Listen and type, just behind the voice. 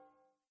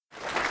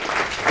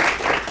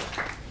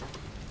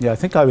Yeah, I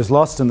think I was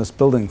last in this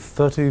building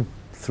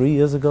 33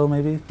 years ago,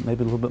 maybe a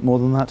little bit more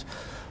than that.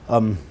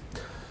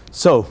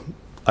 So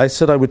I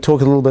said I would talk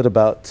a little bit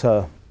about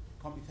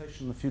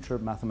computation, the future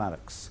of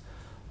mathematics.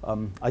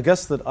 I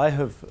guess that I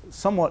have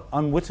somewhat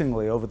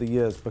unwittingly over the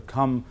years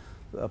become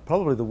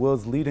probably the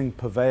world's leading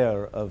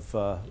purveyor of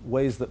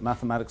ways that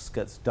mathematics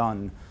gets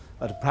done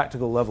at a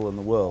practical level in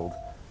the world,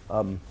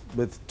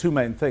 with two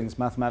main things,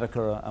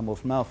 Mathematica and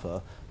Wolfram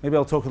Alpha. Maybe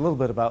I'll talk a little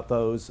bit about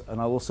those, and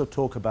I'll also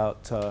talk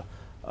about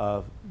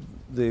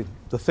the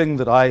thing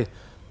that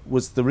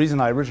was the reason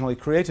I originally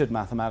created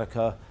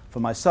Mathematica for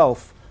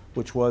myself,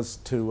 which was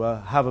to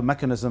have a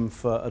mechanism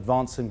for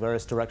advancing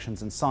various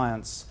directions in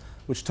science,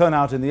 which turn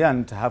out in the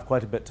end to have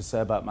quite a bit to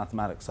say about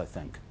mathematics, I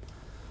think.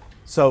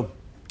 So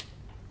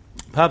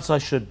perhaps I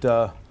should,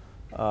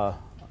 I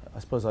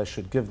suppose I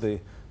should give the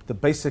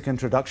basic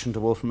introduction to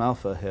Wolfram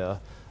Alpha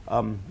here.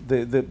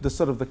 The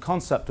sort of the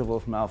concept of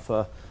Wolfram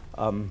Alpha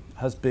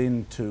has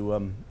been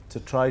to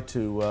try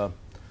to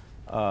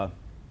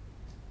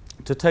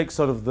take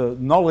sort of the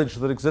knowledge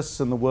that exists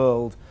in the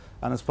world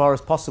and as far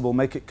as possible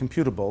make it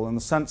computable, in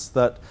the sense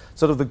that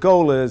sort of the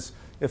goal is,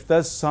 if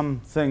there's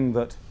something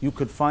that you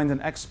could find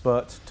an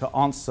expert to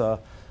answer,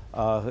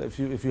 if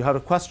you had a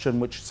question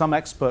which some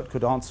expert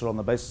could answer on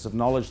the basis of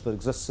knowledge that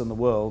exists in the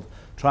world,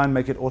 try and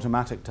make it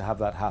automatic to have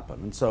that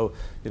happen. And so,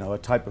 a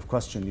type of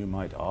question you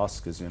might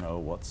ask is,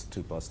 what's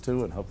 2 plus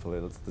 2? And hopefully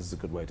this is a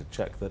good way to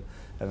check that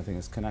everything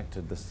is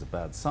connected. This is a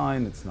bad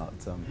sign. It's not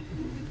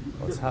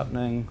what's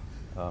happening.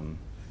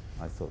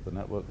 I thought the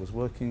network was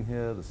working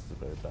here. This is a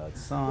very bad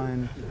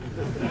sign.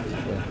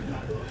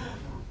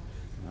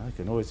 I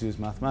can always use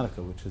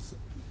Mathematica, which is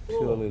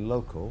purely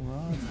local.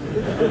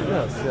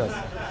 Yes.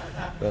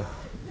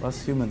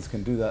 Us humans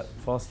can do that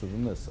faster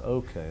than this.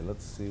 Okay,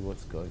 let's see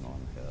what's going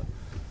on here.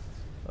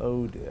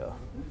 Oh dear.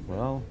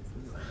 Well,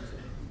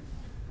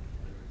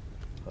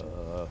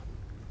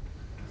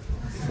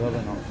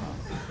 7 on.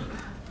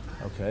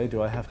 Okay,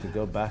 do I have to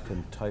go back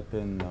and type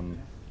in?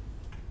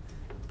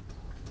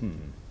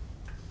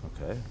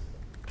 Okay.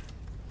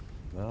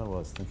 There I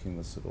was thinking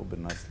this had all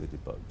been nicely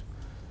debugged.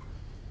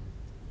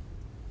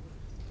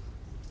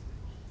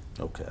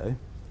 Okay.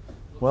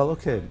 Well,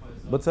 okay.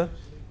 What's that?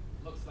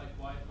 Looks like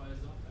Wi-Fi is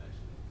off,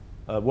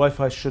 actually.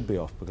 Wi-Fi should be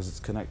off because it's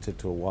connected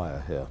to a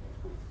wire here.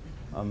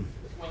 Well, no,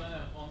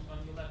 on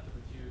your laptop,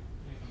 if you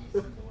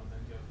click on the symbol and then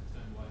you have to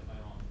turn Wi-Fi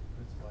on.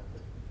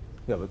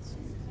 Yeah, but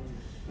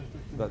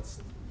that's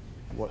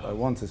what I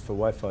want is for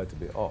Wi-Fi to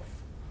be off,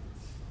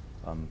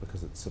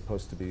 because it's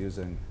supposed to be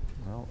using.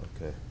 Well,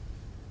 okay.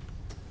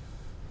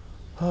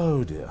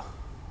 Oh dear.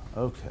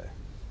 Okay.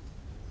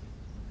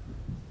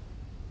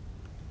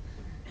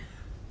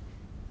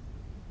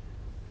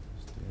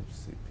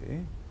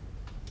 DHCP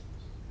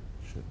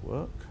should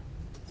work.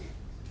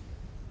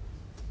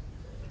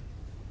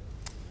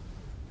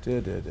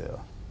 Dear.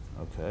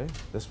 Okay,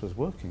 this was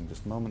working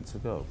just moments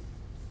ago.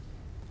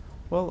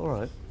 Well, all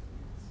right.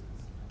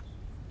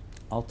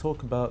 I'll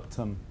talk about.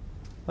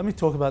 Let me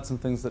talk about some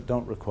things that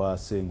don't require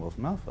seeing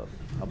Wolfram Alpha.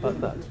 How about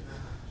that?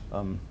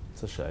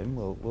 It's a shame.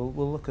 We'll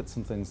look at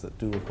some things that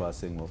do require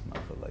seeing Wolfram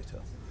Alpha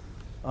later.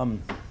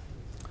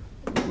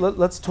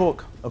 Let's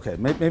talk. Okay,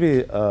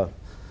 maybe.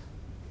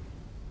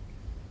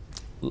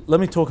 Let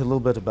me talk a little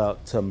bit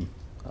about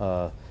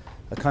a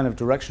kind of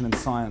direction in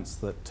science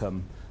that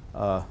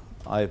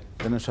I've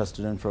been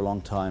interested in for a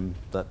long time.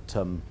 That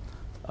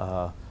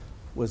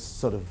was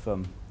sort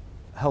of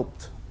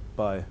helped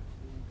by.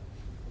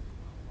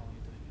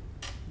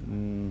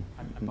 I'm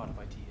part of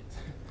IT.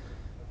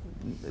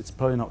 It's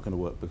probably not going to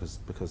work because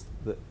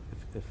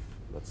if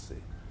let's see.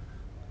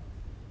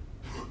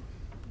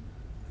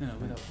 No,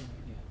 without.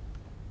 Yeah.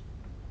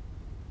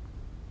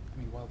 I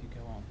mean, while you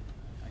go on,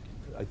 I can.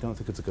 I don't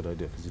think it's a good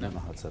idea because you don't know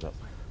how it's set up.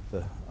 I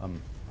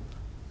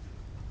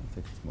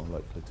think it's more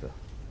likely to.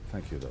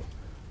 Thank you though.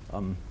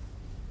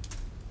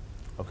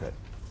 Okay.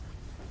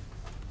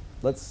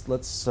 Let's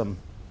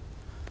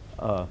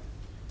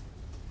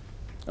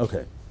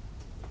okay.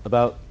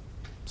 About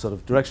sort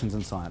of directions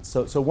in science.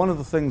 So one of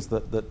the things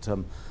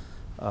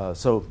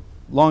so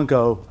long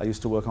ago I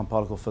used to work on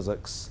particle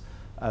physics,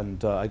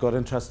 and I got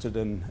interested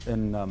in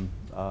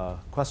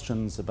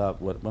questions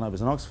about when I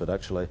was in Oxford.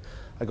 Actually,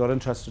 I got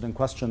interested in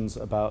questions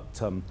about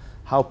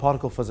how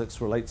particle physics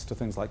relates to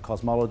things like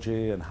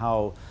cosmology, and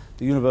how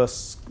the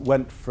universe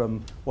went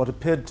from what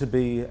appeared to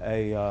be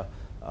a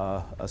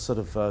sort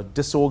of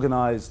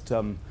disorganized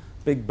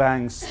Big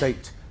Bang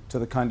state to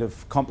the kind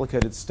of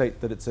complicated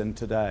state that it's in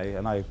today.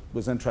 And I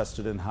was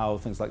interested in how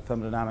things like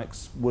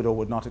thermodynamics would or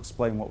would not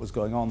explain what was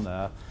going on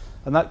there.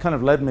 And that kind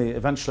of led me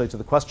eventually to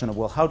the question of,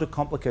 well, how do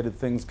complicated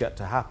things get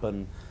to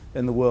happen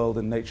in the world,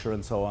 in nature,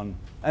 and so on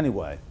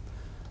anyway?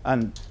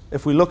 And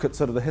if we look at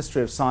sort of the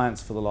history of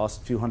science for the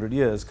last few hundred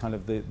years, kind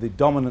of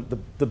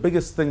the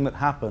biggest thing that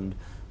happened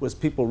was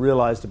people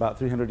realized about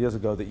 300 years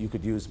ago that you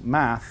could use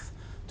math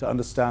to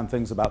understand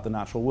things about the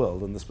natural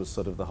world. And this was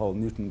sort of the whole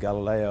Newton,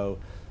 Galileo,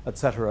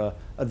 etc.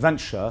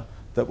 adventure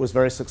that was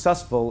very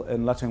successful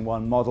in letting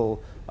one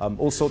model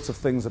all sorts of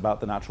things about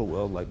the natural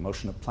world, like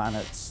motion of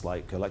planets,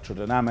 like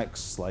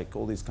electrodynamics, like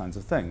all these kinds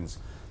of things.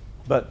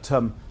 But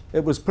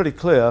it was pretty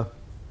clear,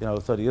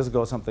 30 years ago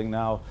or something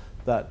now,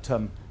 that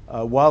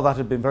while that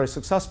had been very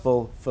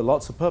successful for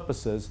lots of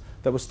purposes,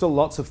 there were still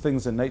lots of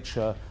things in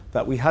nature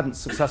that we hadn't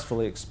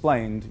successfully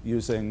explained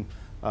using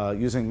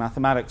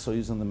mathematics or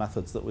using the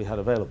methods that we had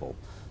available.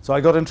 So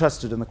I got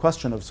interested in the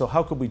question of, so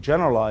how could we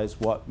generalize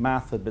what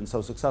math had been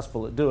so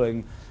successful at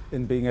doing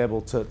in being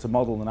able to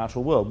model the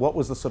natural world? What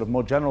was the sort of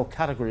more general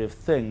category of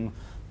thing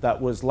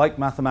that was like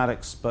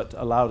mathematics but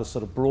allowed a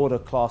sort of broader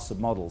class of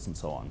models and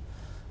so on?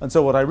 And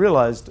so what I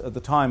realized at the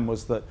time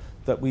was that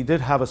we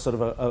did have a sort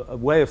of a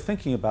way of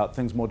thinking about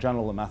things more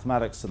general than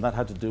mathematics, and that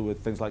had to do with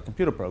things like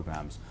computer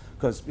programs.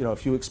 Because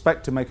if you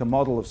expect to make a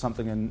model of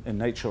something in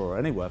nature or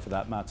anywhere for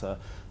that matter,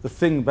 the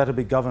thing better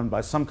be governed by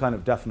some kind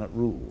of definite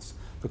rules.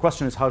 The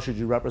question is, how should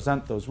you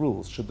represent those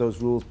rules? Should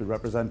those rules be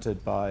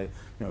represented by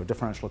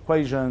differential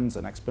equations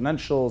and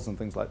exponentials and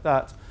things like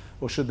that?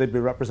 Or should they be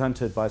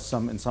represented by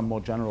in some more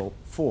general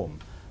form?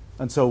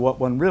 And so what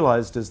one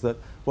realized is that,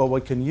 well,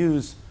 we can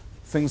use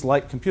things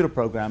like computer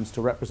programs to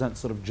represent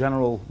sort of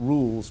general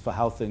rules for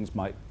how things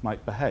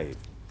might behave.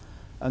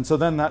 And so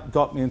then that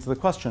got me into the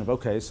question of,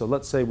 okay, so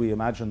let's say we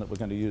imagine that we're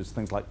going to use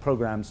things like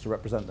programs to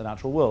represent the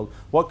natural world.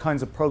 What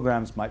kinds of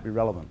programs might be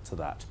relevant to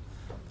that?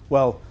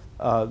 Well,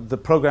 the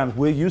programs,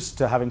 we're used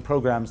to having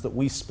programs that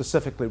we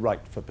specifically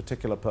write for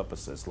particular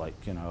purposes, like,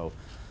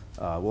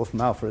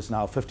 Wolfram Alpha is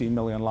now 15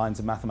 million lines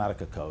of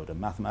Mathematica code,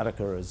 and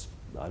Mathematica is,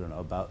 I don't know,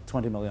 about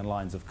 20 million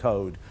lines of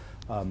code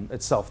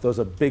itself. Those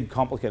are big,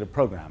 complicated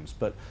programs.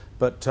 But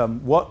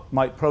what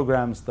might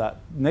programs that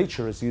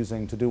nature is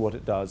using to do what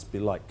it does be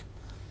like?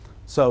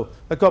 So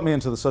that got me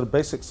into the sort of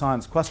basic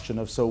science question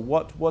of, so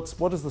what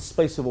does the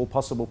space of all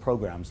possible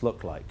programs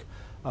look like?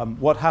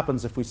 What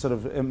happens if we sort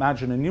of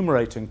imagine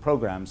enumerating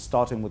programs,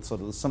 starting with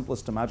sort of the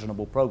simplest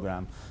imaginable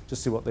program, to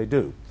see what they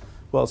do?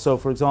 Well, so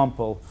for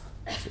example,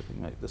 let's see if we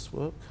can make this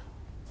work.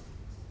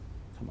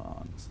 Come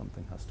on,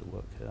 something has to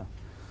work here.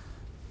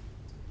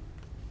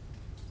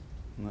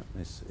 Let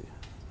me see.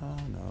 Oh,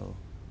 no,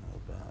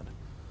 bad.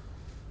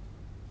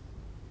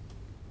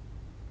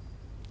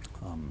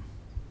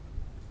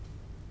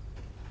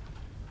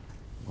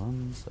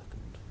 One second.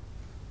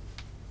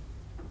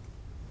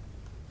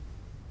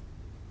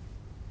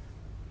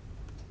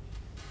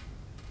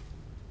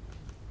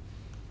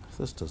 If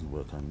this doesn't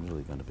work, I'm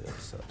really going to be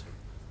upset.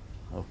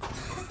 Oh, come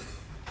on.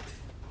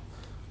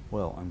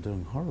 Well, I'm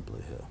doing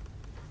horribly here.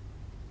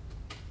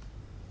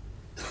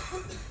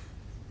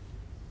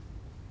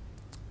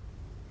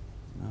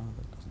 No,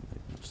 that doesn't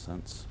make much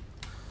sense.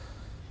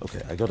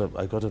 Okay, I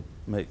gotta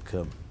make.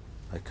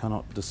 I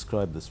cannot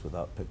describe this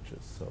without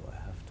pictures, so I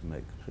have to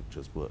make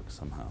pictures work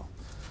somehow.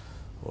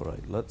 All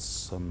right, let's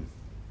see whether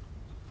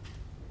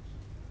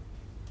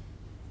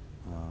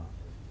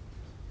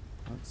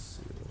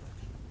I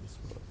can make this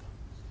work.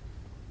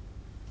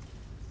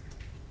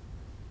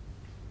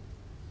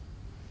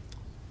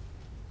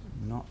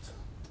 Not.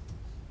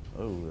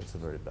 Oh, that's a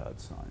very bad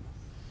sign.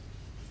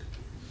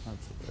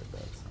 That's a very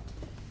bad sign.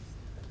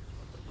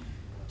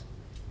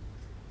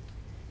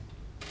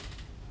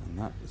 And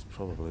that is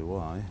probably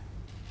why.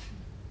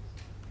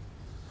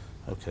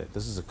 Okay,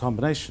 this is a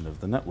combination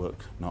of the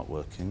network not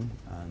working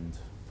and,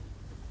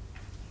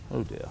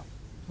 oh dear.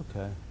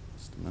 Okay,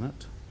 just a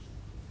minute.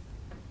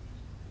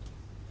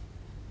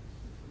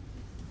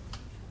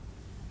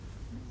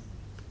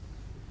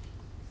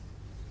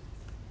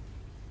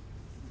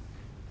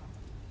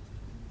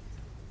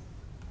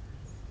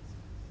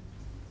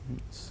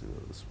 Let's see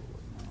whether this will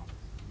work now.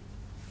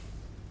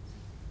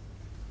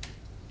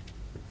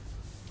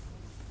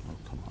 Oh,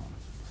 come on.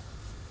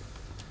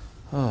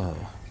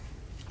 Oh.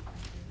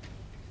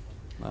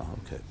 No,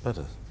 okay,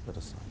 better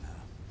sign here.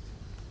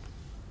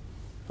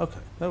 Okay,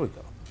 there we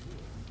go.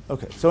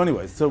 Okay, so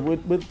anyway, so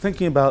we're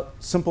thinking about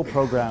simple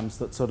programs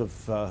that sort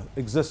of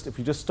exist if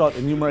you just start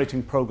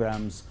enumerating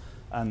programs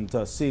and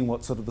seeing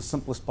what sort of the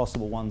simplest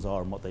possible ones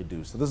are and what they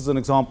do. So this is an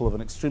example of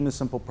an extremely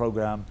simple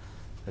program.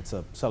 It's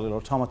a cellular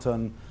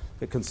automaton.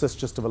 It consists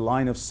just of a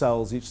line of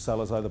cells. Each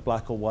cell is either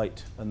black or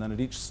white, and then at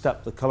each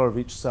step, the color of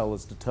each cell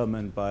is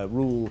determined by a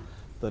rule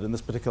that in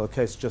this particular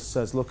case just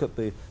says, look at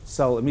the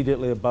cell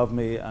immediately above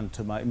me and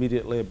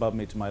immediately above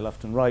me to my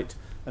left and right,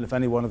 and if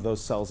any one of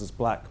those cells is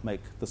black,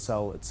 make the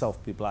cell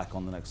itself be black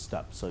on the next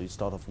step. So you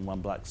start off from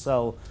one black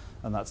cell,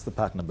 and that's the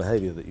pattern of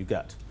behavior that you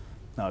get.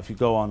 Now, if you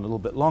go on a little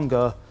bit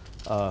longer,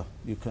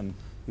 you can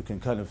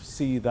kind of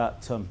see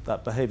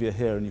that behavior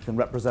here, and you can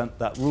represent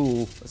that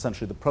rule,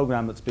 essentially the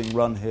program that's being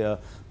run here,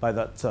 by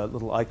that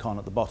little icon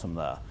at the bottom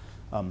there.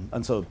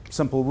 And so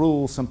simple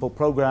rule, simple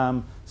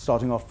program,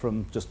 starting off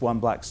from just one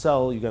black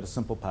cell, you get a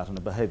simple pattern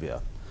of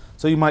behavior.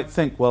 So you might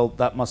think, well,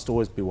 that must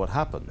always be what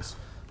happens.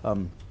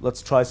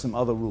 Let's try some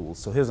other rules.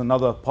 So here's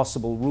another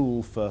possible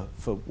rule for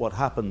what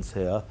happens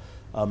here.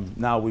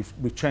 Now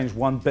we've changed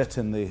one bit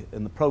in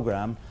the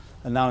program,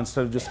 and now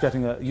instead of just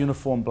getting a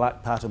uniform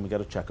black pattern, we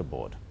get a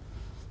checkerboard.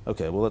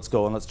 Okay, well, let's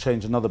go on. Let's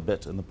change another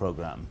bit in the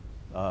program.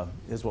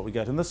 is what we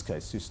get in this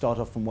case. You start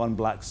off from one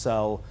black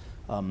cell,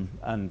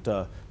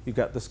 and you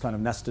get this kind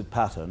of nested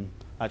pattern.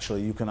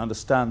 Actually, you can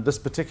understand this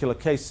particular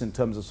case in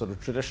terms of sort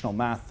of traditional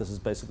math. This is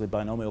basically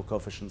binomial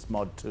coefficients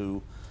mod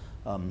 2,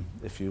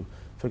 if you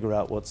figure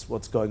out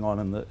what's going on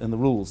in the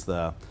rules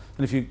there.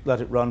 And if you let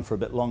it run for a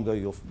bit longer,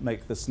 you'll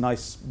make this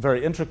nice,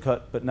 very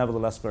intricate, but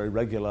nevertheless very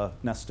regular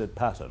nested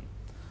pattern.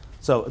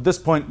 So at this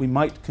point, we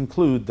might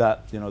conclude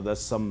that there's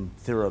some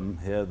theorem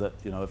here that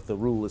if the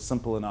rule is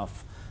simple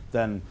enough,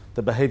 then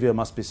the behavior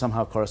must be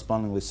somehow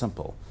correspondingly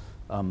simple.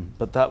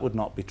 But that would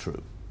not be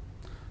true.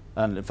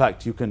 And in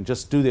fact, you can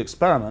just do the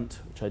experiment,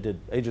 which I did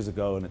ages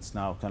ago, and it's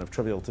now kind of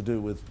trivial to do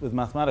with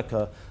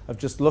Mathematica, of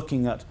just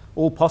looking at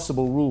all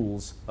possible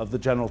rules of the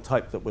general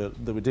type that we're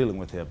dealing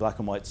with here, black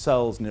and white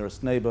cells,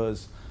 nearest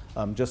neighbors.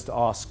 Just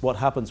ask what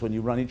happens when you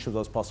run each of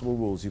those possible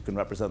rules. You can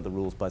represent the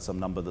rules by some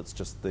number that's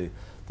just the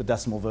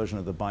decimal version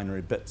of the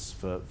binary bits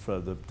for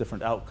the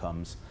different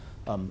outcomes.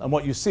 And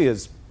what you see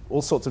is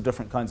all sorts of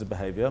different kinds of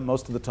behavior.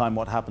 Most of the time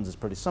what happens is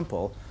pretty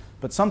simple.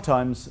 But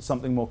sometimes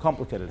something more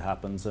complicated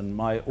happens, and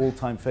my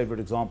all-time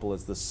favorite example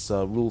is this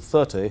Rule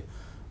 30.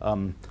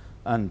 And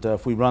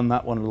if we run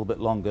that one a little bit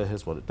longer,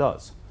 here's what it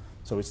does.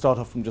 So we start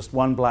off from just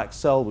one black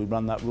cell, we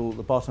run that rule at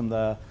the bottom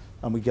there,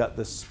 and we get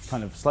this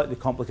kind of slightly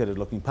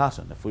complicated-looking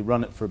pattern. If we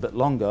run it for a bit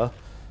longer,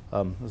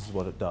 this is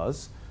what it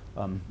does.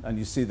 And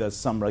you see there's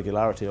some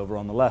regularity over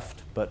on the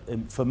left, but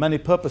for many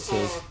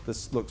purposes,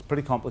 this looks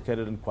pretty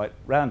complicated and quite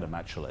random,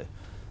 actually.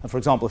 And for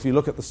example, if you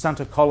look at the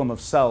center column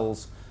of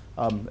cells,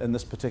 in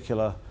this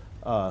particular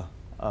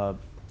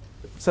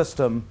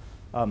system,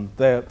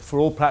 for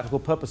all practical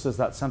purposes,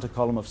 that center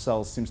column of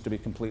cells seems to be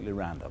completely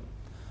random.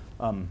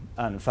 And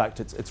in fact,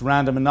 it's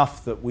random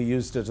enough that we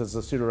used it as a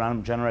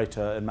pseudorandom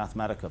generator in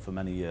Mathematica for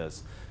many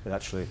years.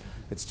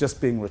 It's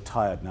just being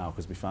retired now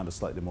because we found a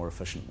slightly more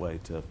efficient way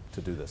to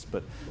do this.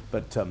 But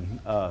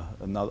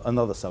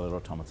another cellular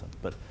automaton.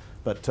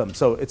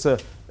 So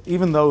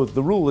even though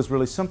the rule is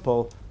really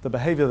simple, the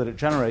behavior that it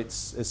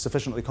generates is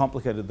sufficiently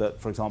complicated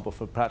that, for example,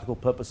 for practical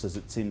purposes,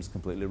 it seems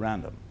completely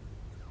random.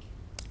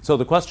 So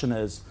the question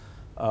is,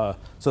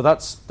 so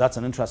that's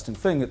an interesting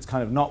thing. It's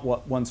kind of not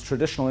what one's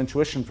traditional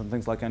intuition from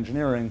things like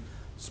engineering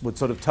would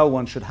sort of tell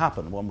one should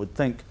happen. One would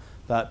think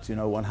that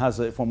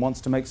if one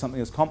wants to make something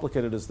as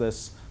complicated as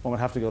this, one would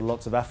have to go to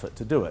lots of effort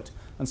to do it.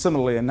 And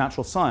similarly, in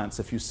natural science,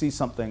 if you see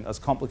something as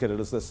complicated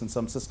as this in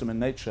some system in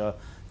nature,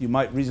 you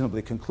might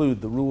reasonably conclude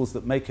the rules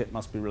that make it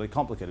must be really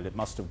complicated. It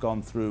must have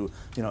gone through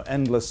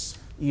endless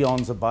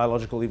eons of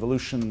biological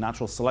evolution,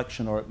 natural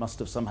selection, or it must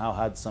have somehow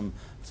had some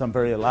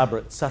very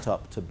elaborate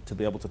setup to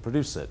be able to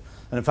produce it.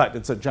 And in fact,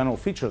 it's a general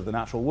feature of the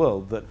natural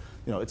world that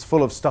it's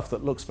full of stuff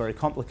that looks very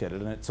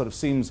complicated, and it sort of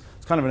seems,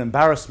 it's kind of an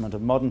embarrassment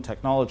of modern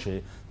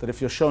technology that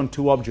if you're shown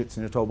two objects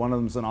and you're told one of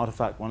them is an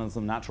artifact, one of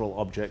them is a natural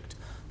object,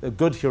 a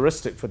good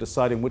heuristic for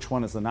deciding which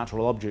one is the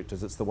natural object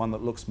is it's the one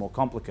that looks more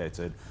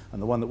complicated,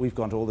 and the one that we've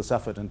gone to all this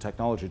effort and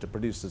technology to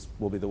produce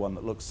will be the one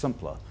that looks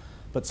simpler.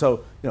 But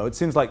so, it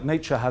seems like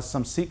nature has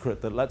some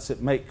secret that lets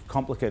it make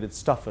complicated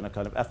stuff in a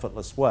kind of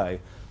effortless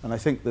way. And I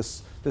think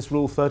this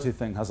Rule 30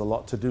 thing has a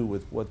lot to do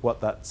with what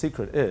that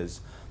secret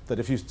is. That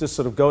if you just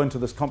sort of go into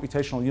this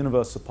computational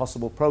universe of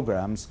possible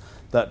programs,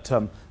 that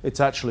it's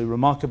actually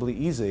remarkably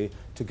easy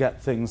to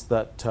get things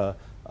that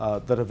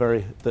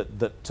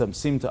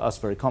seem to us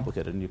very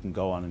complicated. And you can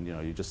go on and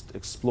you just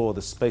explore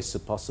the space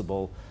of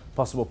possible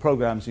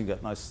programs. You can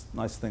get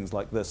nice things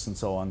like this and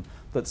so on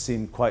that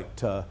seem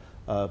quite.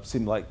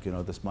 Seem like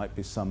this might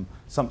be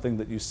something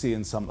that you see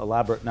in some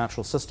elaborate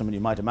natural system, and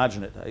you might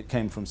imagine it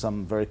came from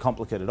some very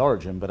complicated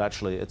origin, but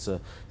actually it's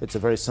a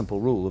very simple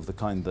rule of the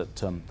kind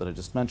that I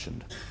just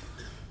mentioned.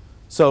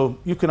 So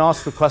you can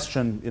ask the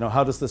question,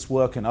 how does this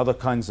work in other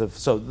kinds of?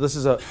 So this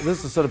is a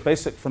sort of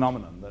basic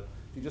phenomenon that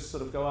if you just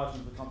sort of go out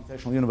into the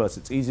computational universe,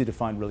 it's easy to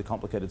find really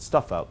complicated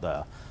stuff out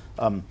there.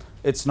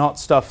 It's not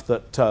stuff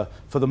that,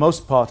 for the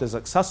most part, is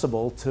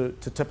accessible to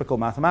typical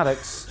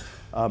mathematics.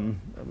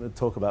 We'll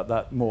talk about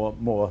that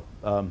more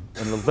in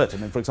a little bit. I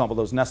mean, for example,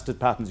 those nested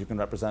patterns, you can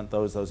represent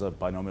those. Those are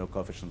binomial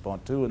coefficient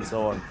mod 2 and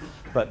so on.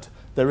 But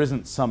there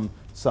isn't some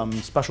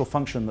special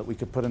function that we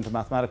could put into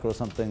Mathematica or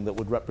something that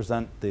would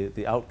represent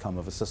the outcome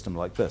of a system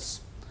like this.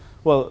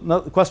 Well,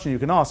 the question you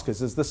can ask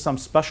is this some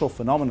special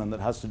phenomenon that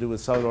has to do with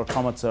cellular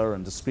automata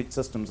and discrete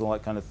systems and all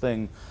that kind of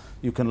thing?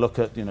 You can look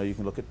at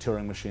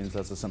Turing machines.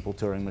 That's a simple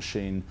Turing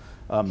machine.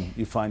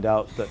 You find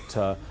out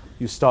that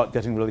you start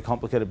getting really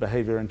complicated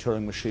behavior in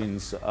Turing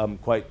machines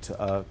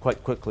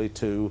quite quickly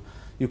too.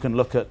 You can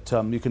look at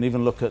you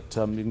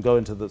can go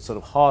into the sort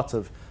of heart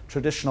of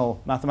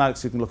traditional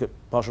mathematics. You can look at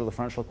partial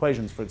differential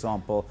equations, for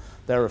example.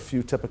 There are a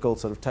few typical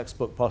sort of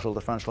textbook partial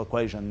differential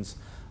equations.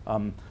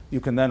 You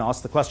can then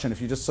ask the question,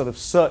 if you just sort of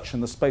search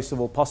in the space of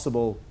all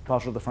possible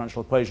partial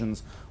differential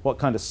equations, what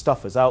kind of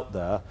stuff is out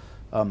there?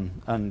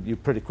 And you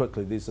pretty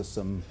quickly, these are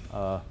some,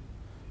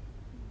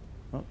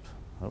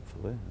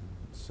 hopefully,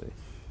 let's see.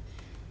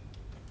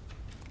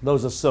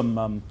 Those are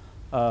some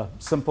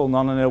simple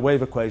nonlinear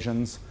wave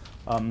equations,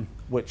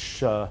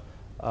 which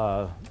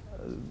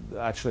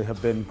actually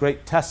have been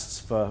great tests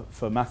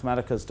for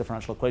Mathematica's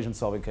differential equation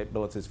solving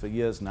capabilities for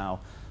years now.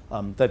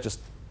 They're just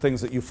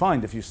things that you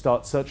find if you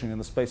start searching in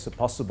the space of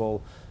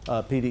possible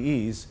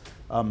PDEs,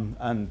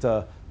 and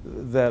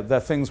they're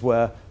things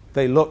where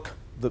they look,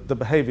 the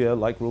behavior,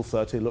 like Rule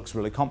 30, looks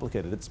really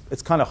complicated.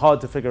 It's kind of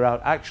hard to figure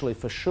out actually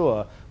for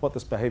sure what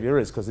this behavior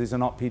is, because these are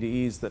not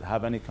PDEs that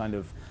have any kind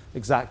of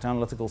exact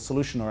analytical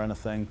solution or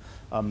anything.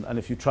 And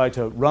if you try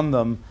to run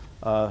them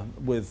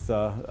with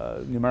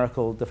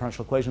numerical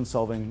differential equation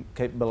solving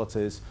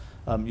capabilities,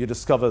 you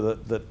discover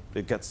that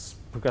it gets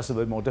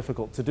progressively more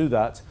difficult to do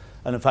that.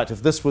 And in fact,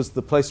 if this was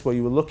the place where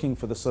you were looking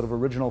for the sort of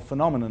original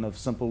phenomenon of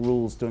simple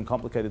rules doing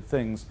complicated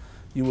things,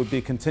 you would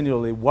be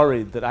continually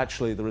worried that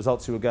actually the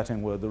results you were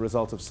getting were the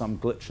result of some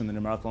glitch in the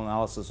numerical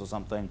analysis or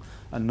something,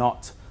 and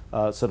not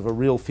sort of a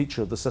real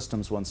feature of the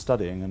systems one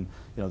studying.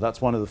 And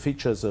that's one of the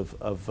features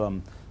of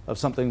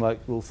something like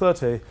Rule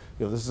 30.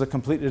 This is a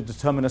completely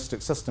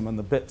deterministic system, and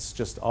the bits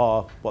just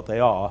are what they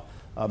are,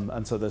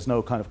 and so there's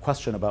no kind of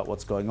question about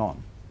what's going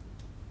on.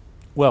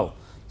 Well,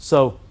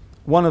 so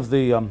one of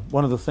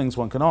the things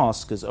one can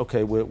ask is,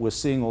 okay, we're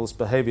seeing all this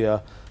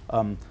behavior.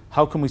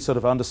 How can we sort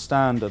of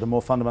understand at a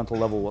more fundamental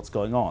level what's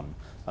going on?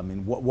 I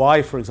mean,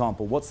 why, for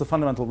example, what's the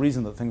fundamental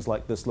reason that things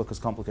like this look as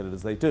complicated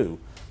as they do?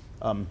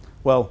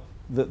 Well,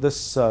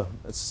 this it's a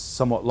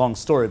somewhat long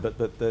story, but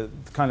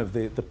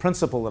the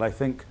principle that I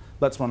think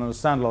lets one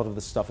understand a lot of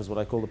this stuff is what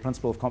I call the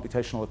principle of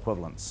computational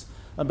equivalence.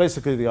 And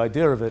basically the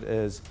idea of it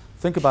is,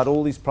 think about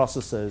all these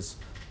processes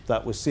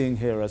that we're seeing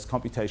here as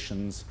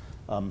computations,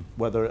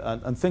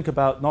 and think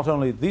about not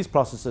only these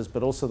processes,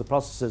 but also the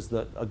processes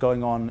that are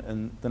going on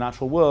in the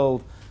natural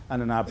world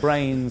and in our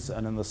brains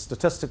and in the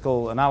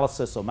statistical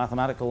analysis or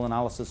mathematical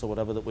analysis or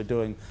whatever that we're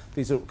doing.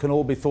 These can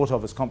all be thought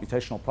of as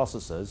computational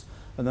processes.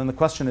 And then the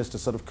question is to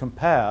sort of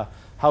compare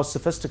how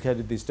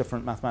sophisticated these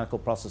different mathematical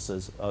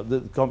processes,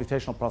 the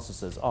computational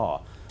processes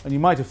are. And you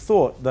might have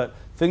thought that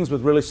things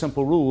with really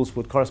simple rules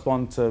would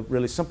correspond to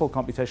really simple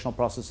computational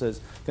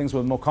processes. Things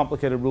with more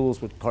complicated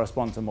rules would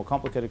correspond to more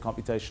complicated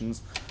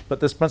computations. But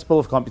this principle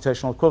of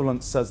computational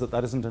equivalence says that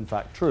that isn't in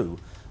fact true,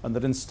 and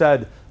that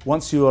instead,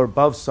 once you are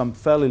above some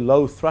fairly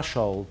low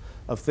threshold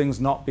of things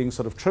not being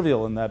sort of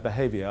trivial in their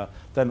behavior,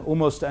 then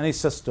almost any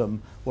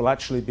system will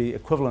actually be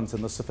equivalent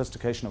in the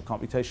sophistication of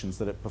computations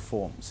that it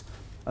performs.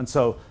 And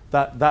so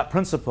that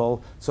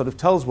principle sort of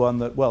tells one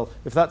that, well,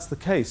 if that's the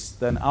case,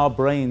 then our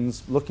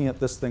brains looking at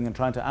this thing and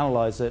trying to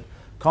analyze it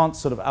can't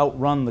sort of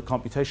outrun the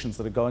computations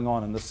that are going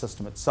on in this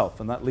system itself.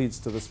 And that leads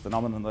to this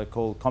phenomenon they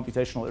call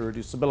computational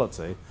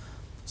irreducibility.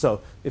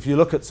 So if you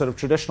look at sort of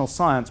traditional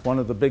science, one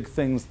of the big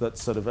things that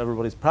sort of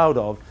everybody's proud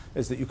of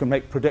is that you can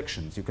make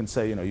predictions. You can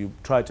say, you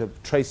try to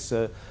trace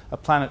a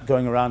planet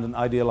going around an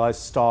idealized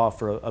star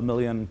for a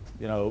million,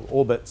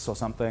 orbits or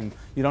something.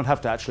 You don't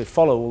have to actually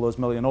follow all those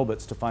million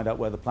orbits to find out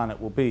where the planet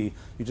will be.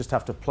 You just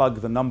have to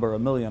plug the number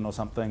 1,000,000 or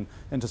something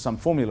into some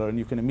formula, and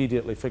you can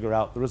immediately figure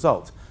out the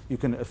result. You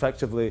can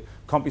effectively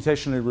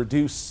computationally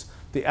reduce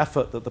the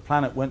effort that the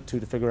planet went to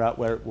figure out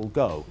where it will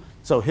go.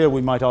 So here we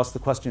might ask the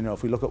question,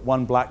 if we look at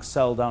one black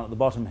cell down at the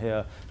bottom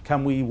here,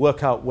 can we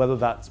work out whether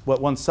that's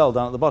one cell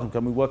down at the bottom,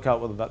 can we work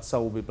out whether that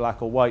cell will be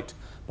black or white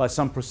by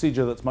some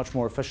procedure that's much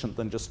more efficient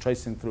than just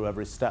tracing through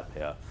every step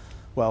here?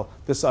 Well,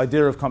 this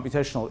idea of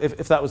computational,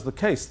 if that was the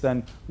case,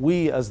 then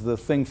we as the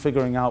thing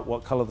figuring out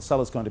what color the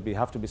cell is going to be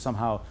have to be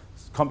somehow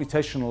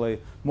computationally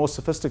more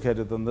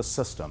sophisticated than this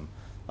system.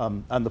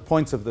 And the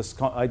point of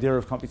this idea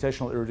of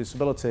computational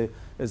irreducibility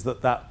is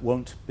that that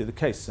won't be the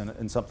case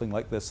in something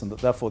like this, and that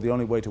therefore the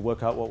only way to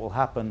work out what will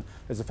happen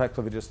is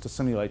effectively just to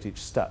simulate each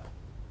step.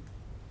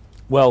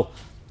 Well,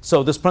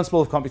 so this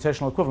principle of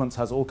computational equivalence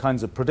has all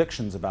kinds of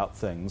predictions about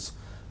things.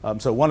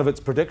 So one of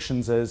its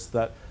predictions is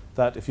that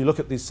if you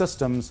look at these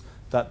systems,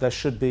 that there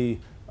should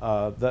be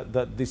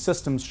that these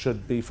systems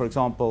should be, for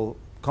example,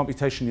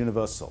 computation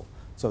universal.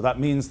 So that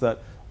means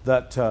that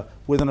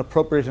with an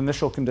appropriate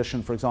initial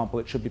condition, for example,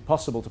 it should be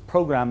possible to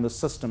program the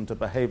system to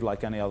behave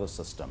like any other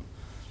system.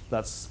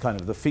 That's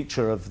kind of the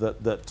feature of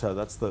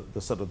that's the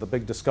sort of the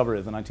big discovery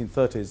of the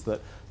 1930s,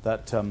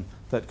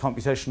 that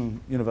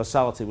computation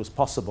universality was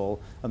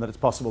possible, and that it's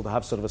possible to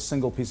have sort of a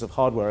single piece of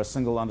hardware, a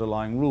single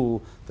underlying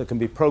rule that can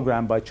be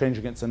programmed by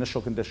changing its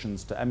initial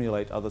conditions to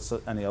emulate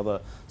any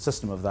other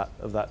system of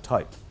that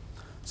type.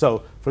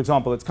 So, for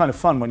example, it's kind of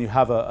fun when you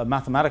have a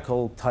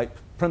mathematical type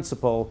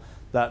principle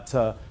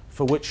that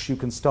for which you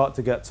can start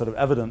to get sort of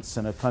evidence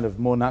in a kind of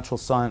more natural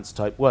science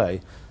type way.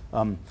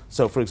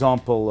 So, for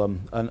example,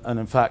 and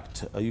in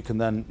fact, you can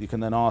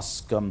then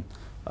ask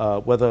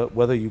whether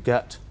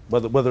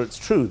it's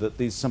true that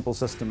these simple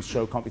systems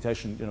show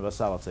computation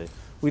universality.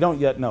 We don't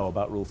yet know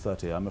about Rule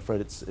 30. I'm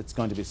afraid it's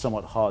going to be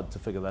somewhat hard to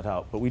figure that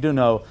out. But we do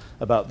know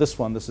about this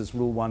one. This is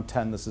Rule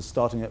 110. This is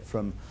starting it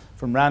from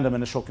random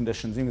initial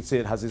conditions. You can see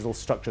it has these little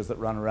structures that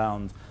run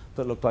around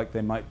that look like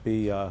they might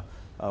be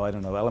I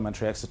don't know,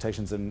 elementary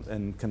excitations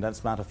in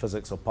condensed matter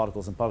physics or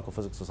particles in particle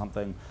physics or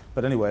something.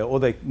 But anyway, or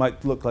they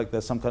might look like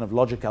there's some kind of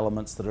logic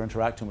elements that are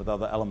interacting with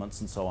other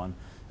elements and so on.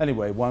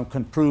 Anyway, one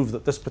can prove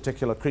that this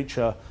particular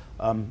creature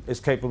is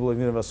capable of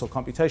universal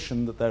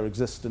computation, that there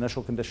exist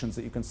initial conditions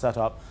that you can set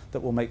up that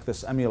will make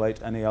this emulate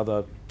any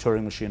other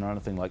Turing machine or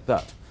anything like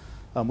that.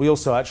 We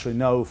also actually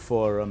know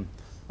for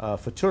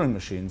Turing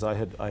machines,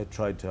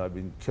 I've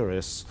been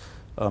curious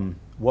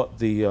what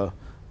the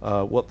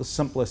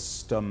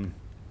simplest.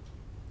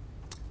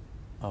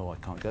 I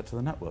can't get to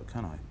the network,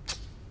 can I?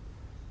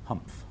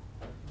 Humph.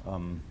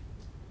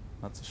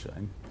 That's a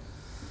shame.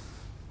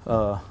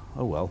 Oh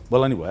well.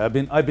 Well, anyway,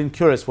 I've been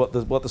curious what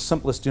the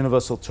simplest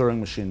universal Turing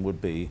machine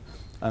would be,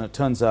 and it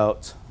turns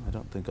out I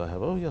don't think I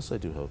have. Oh yes, I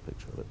do have a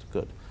picture of it.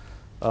 Good.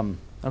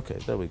 Okay,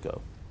 there we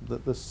go.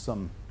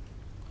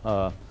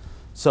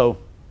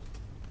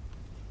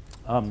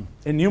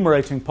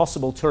 Enumerating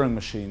possible Turing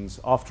machines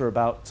after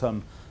about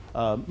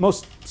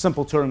most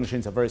simple Turing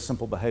machines have very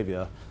simple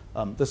behavior.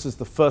 This is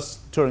the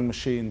first Turing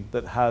machine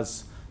that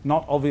has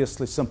not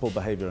obviously simple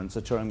behavior, and it's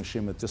a Turing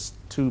machine with just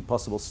 2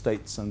 possible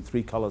states and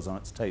 3 colors on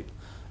its tape,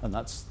 and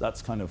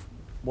that's kind of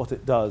what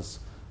it does.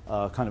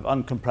 Kind of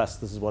uncompressed,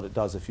 this is what it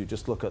does if you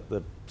just look at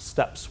the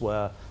steps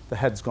where the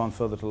head's gone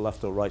further to the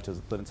left or right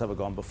than it's ever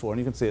gone before. And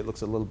you can see it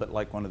looks a little bit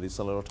like one of these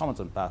cellular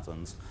automaton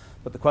patterns.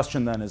 But the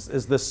question then is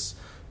this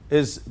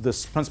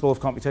principle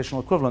of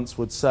computational equivalence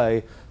would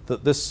say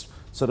that this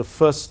sort of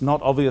first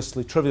not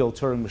obviously trivial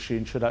Turing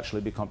machine should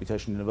actually be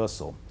computation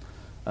universal.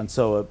 And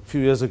so a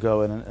few years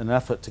ago, in an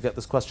effort to get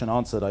this question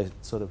answered, I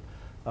sort of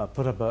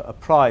put up a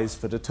prize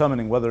for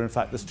determining whether in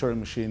fact this Turing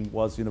machine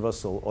was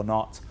universal or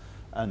not.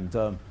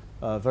 And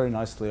very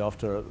nicely,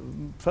 after a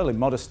fairly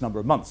modest number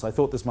of months. I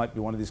thought this might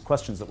be one of these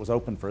questions that was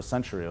open for a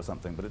century or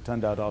something, but it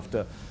turned out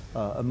after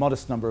a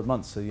modest number of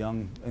months, a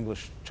young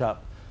English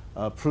chap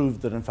proved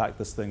that in fact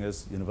this thing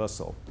is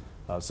universal.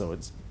 So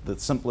it's the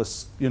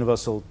simplest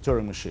universal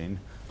Turing machine,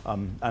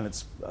 and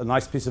it's a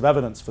nice piece of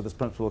evidence for this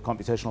principle of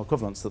computational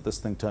equivalence that this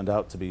thing turned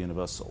out to be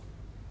universal.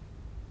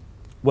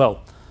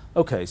 Well,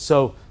 okay,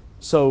 so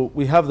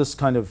we have this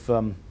kind of,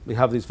 we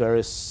have these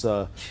various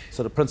sort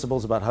of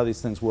principles about how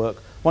these things work.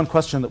 One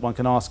question that one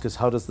can ask is,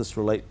 how does this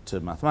relate to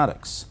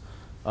mathematics?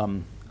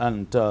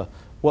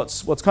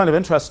 What's kind of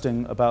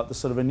interesting about the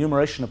sort of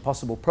enumeration of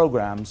possible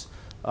programs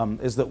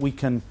is that we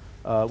can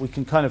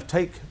kind of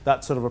take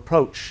that sort of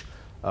approach.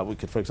 We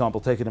could, for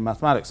example, take it in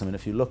mathematics. I mean,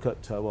 if you look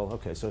at,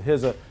 so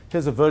here's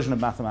a version of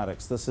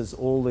mathematics. This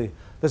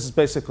is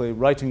basically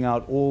writing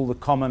out all the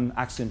common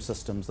axiom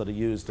systems that are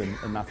used in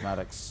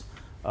mathematics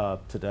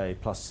today,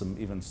 plus some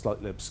even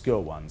slightly obscure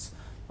ones.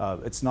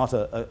 It's not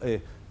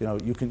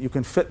you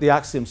can fit the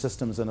axiom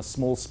systems in a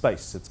small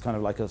space. It's kind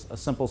of like a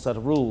simple set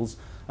of rules,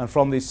 and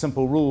from these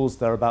simple rules,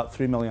 there are about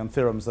 3 million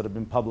theorems that have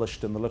been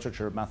published in the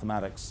literature of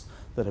mathematics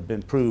that have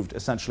been proved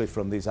essentially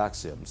from these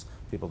axioms.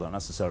 People don't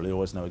necessarily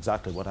always know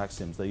exactly what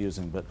axioms they're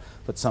using,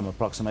 but some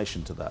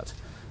approximation to that.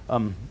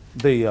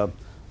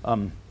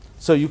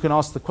 So you can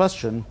ask the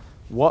question,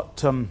 you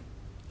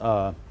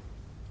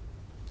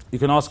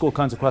can ask all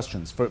kinds of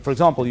questions. For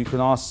example, you can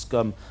ask,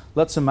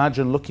 let's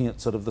imagine looking at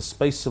sort of the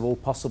space of all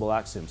possible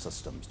axiom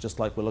systems, just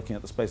like we're looking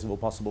at the space of all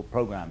possible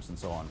programs and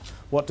so on.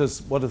 What do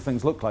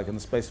things look like in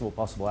the space of all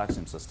possible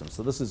axiom systems?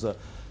 So this is a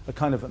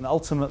kind of an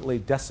ultimately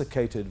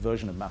desiccated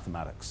version of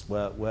mathematics,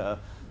 where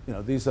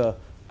these are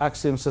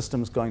axiom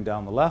systems going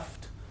down the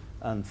left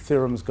and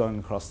theorems going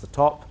across the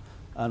top.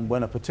 And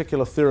when a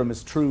particular theorem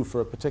is true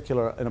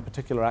in a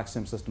particular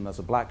axiom system, there's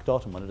a black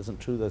dot, and when it isn't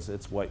true,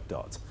 it's white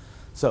dot.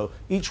 So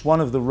each one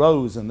of the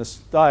rows in this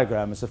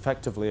diagram is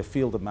effectively a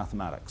field of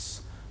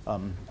mathematics.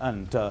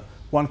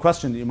 One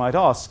question that you might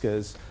ask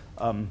is,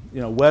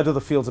 where do the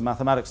fields of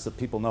mathematics that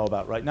people know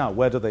about right now,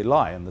 where do they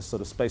lie in this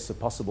sort of space of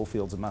possible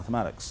fields of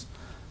mathematics?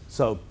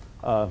 So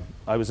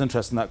I was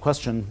interested in that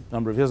question a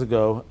number of years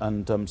ago,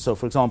 and so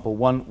for example,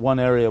 one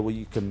area where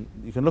you can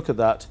look at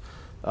that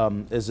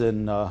is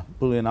in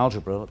Boolean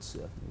algebra. Let's see,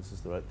 I think this is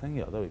the right thing.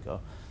 Yeah, there we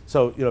go.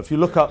 So if you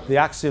look up the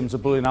axioms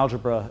of Boolean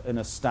algebra in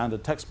a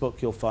standard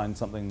textbook, you'll find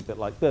something a bit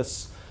like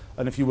this.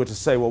 And if you were to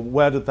say, well,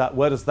 where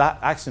does that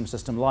axiom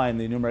system lie in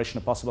the enumeration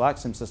of possible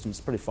axiom systems,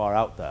 it's pretty far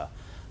out there.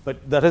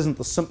 But that isn't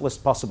the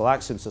simplest possible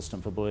axiom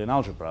system for Boolean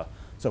algebra.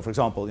 So for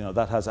example,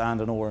 that has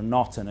and or and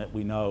not in it.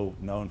 We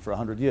known for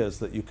 100 years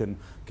that you can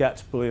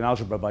get Boolean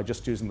algebra by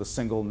just using the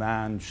single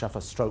NAND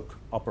Sheffer-Stroke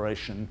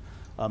operation.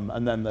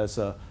 And then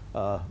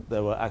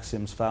there were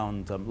axioms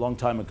found a long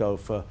time ago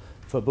for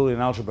Boolean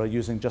algebra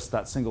using just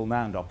that single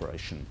NAND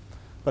operation.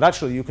 But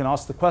actually, you can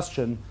ask the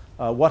question,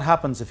 what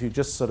happens if you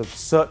just sort of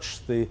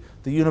search the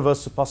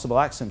universe of possible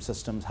axiom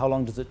systems? How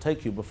long does it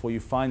take you before you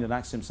find an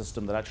axiom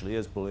system that actually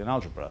is Boolean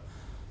algebra?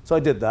 So I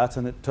did that,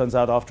 and it turns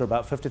out after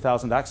about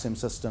 50,000 axiom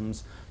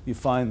systems, you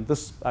find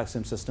this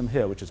axiom system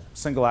here, which is a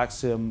single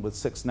axiom with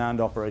 6 NAND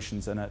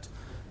operations in it.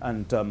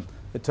 And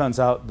it turns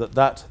out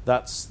that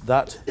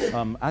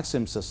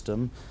axiom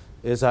system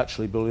is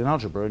actually Boolean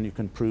algebra, and you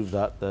can prove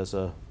that.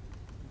 There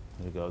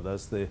you go.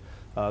 There's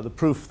the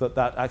proof that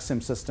that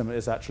axiom system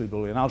is actually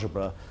Boolean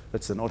algebra.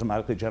 It's an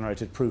automatically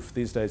generated proof.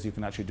 These days you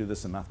can actually do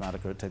this in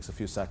Mathematica. It takes a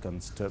few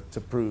seconds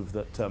to prove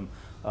that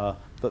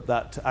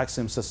that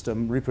axiom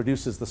system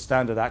reproduces the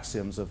standard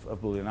axioms of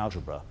Boolean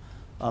algebra.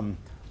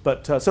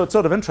 So it's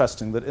sort of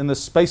interesting that in the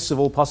space of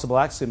all possible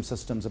axiom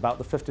systems, about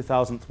the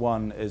 50,000th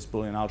one is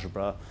Boolean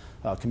algebra.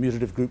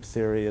 Commutative group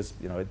theory is,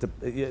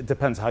 it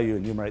depends how you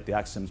enumerate the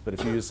axioms, but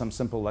if you use some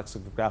simple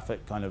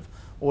lexicographic kind of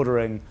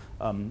ordering,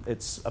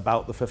 it's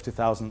about the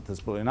 50,000th is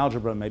Boolean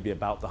algebra, maybe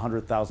about the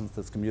 100,000th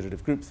is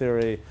commutative group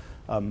theory,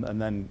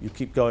 and then you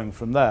keep going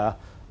from there.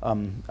 There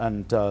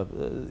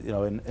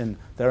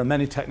are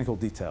many technical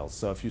details.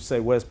 So if you say,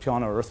 where's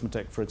Peano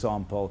arithmetic, for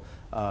example,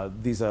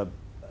 these are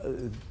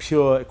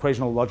pure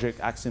equational logic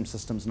axiom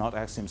systems, not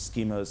axiom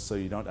schemas, so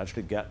you don't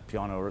actually get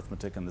Peano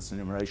arithmetic in this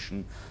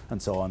enumeration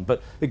and so on.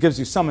 But it gives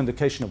you some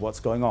indication of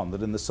what's going on,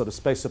 that in this sort of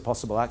space of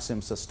possible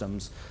axiom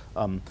systems,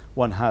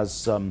 one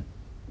has,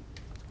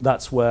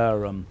 that's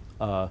where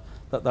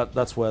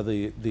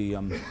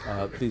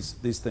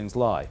these things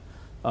lie.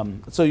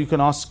 So you can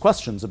ask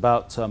questions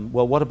about,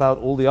 well, what about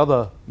all the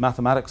other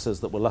mathematicses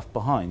that were left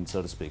behind,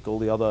 so to speak, all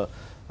the other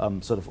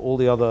all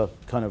the other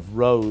kind of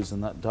rows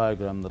in that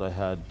diagram that I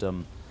had,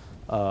 and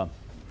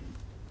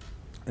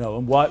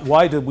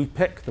why did we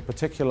pick the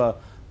particular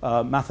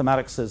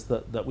mathematicses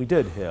that we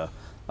did here,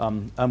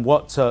 and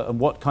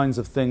what kinds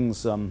of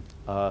things, what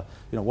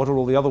are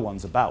all the other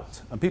ones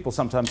about? And people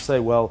sometimes say,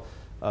 well,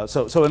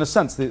 so in a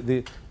sense,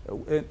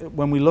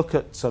 when we look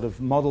at sort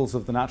of models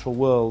of the natural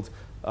world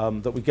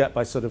that we get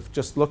by sort of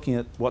just looking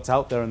at what's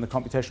out there in the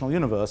computational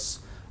universe,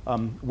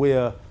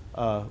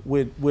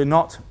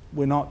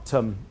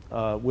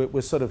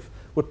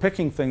 we're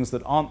picking things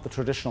that aren't the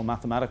traditional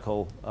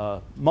mathematical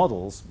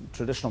models,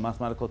 traditional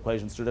mathematical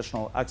equations,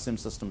 traditional axiom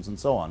systems, and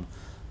so on.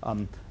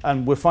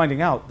 And we're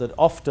finding out that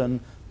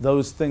often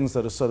those things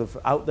that are sort of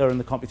out there in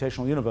the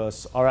computational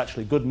universe are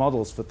actually good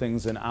models for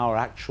things in our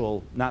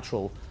actual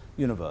natural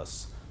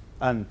universe.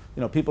 And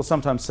people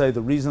sometimes say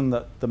the reason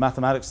that the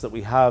mathematics that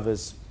we have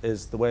is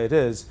the way it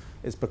is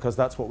because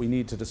that's what we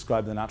need to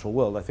describe the natural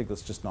world. I think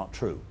that's just not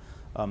true.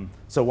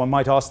 So one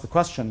might ask the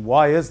question,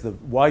 why have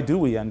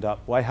we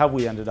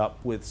ended up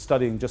with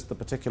studying just the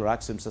particular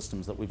axiom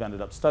systems that we've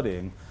ended up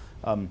studying?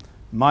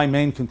 My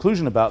main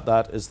conclusion about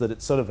that is that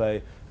it's sort of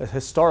a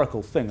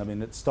historical thing. I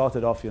mean, it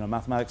started off,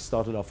 mathematics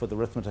started off with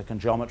arithmetic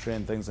and geometry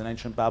and things in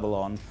ancient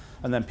Babylon,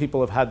 and then people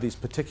have had these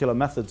particular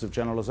methods of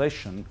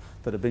generalization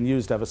that have been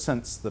used ever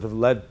since that have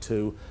led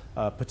to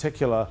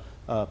particular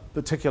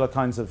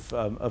kinds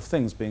of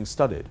things being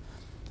studied.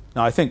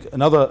 Now, I think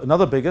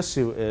another big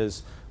issue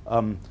is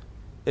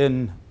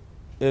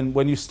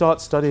when you start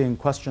studying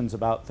questions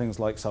about things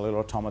like cellular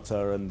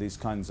automata and these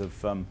kinds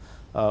of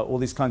all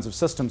these kinds of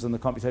systems in the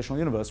computational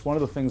universe, one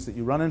of the things that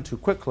you run into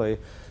quickly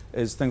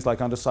is things like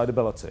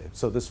undecidability.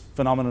 So this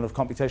phenomenon of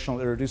computational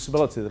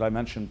irreducibility that I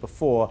mentioned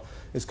before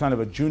is kind of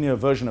a junior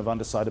version of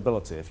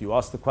undecidability. If you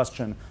ask the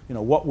question,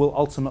 what will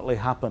ultimately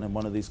happen in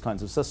one of these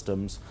kinds of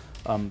systems,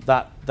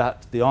 the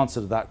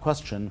answer to that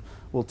question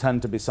will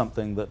tend to be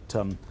something that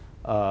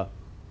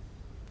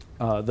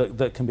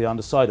that can be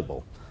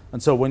undecidable.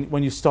 And so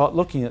when you start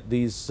looking at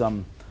these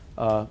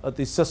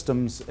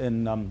systems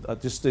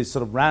just these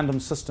sort of random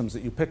systems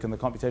that you pick in the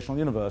computational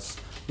universe,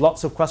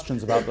 lots of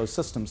questions about those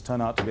systems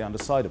turn out to be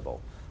undecidable.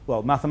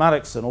 Well,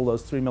 mathematics and all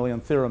those 3 million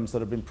theorems that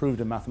have been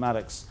proved in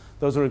mathematics,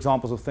 those are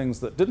examples of things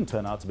that didn't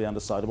turn out to be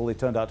undecidable. They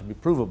turned out to be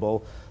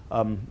provable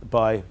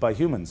by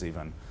humans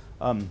even.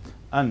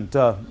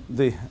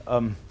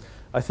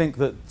 I think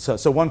that,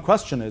 so one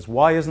question is,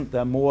 why isn't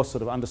there more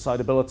sort of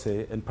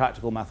undecidability in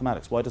practical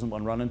mathematics? Why doesn't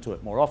one run into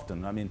it more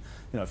often? I mean,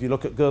 if you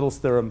look at Gödel's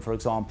theorem, for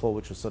example,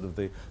 which was sort of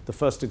the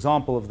first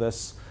example of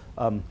this,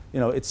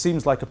 it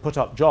seems like a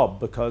put-up job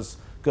because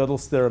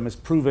Gödel's theorem is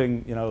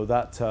proving,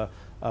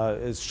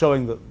 is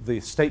showing that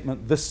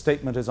this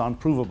statement is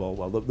unprovable.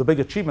 Well, the big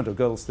achievement of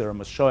Gödel's theorem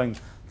was showing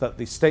that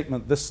this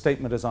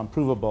statement is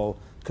unprovable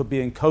could be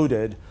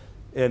encoded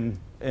in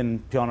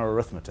Peano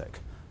arithmetic.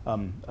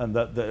 And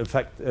that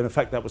in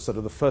effect that was sort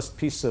of the first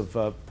piece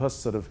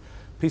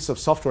of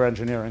software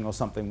engineering or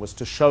something, was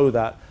to show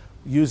that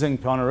using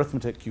Peano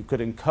arithmetic you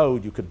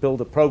could build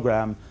a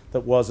program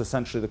that was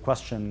essentially the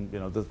question,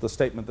 this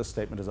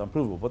statement is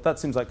unprovable. But that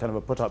seems like kind of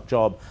a put-up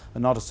job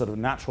and not a sort of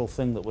natural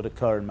thing that would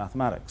occur in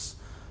mathematics.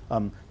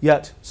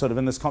 Yet, sort of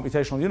in this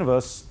computational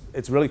universe,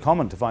 it's really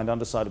common to find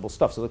undecidable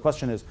stuff. So the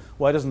question is,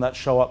 why doesn't that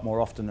show up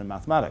more often in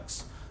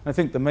mathematics? And I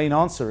think the main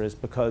answer is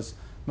because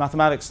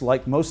mathematics,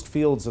 like most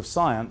fields of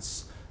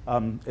science,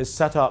 is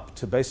set up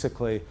to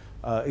basically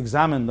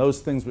examine those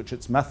things which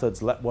its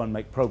methods let one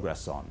make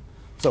progress on.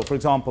 So, for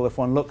example, if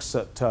one looks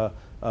at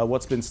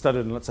what's been studied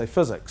in, let's say,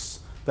 physics,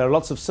 there are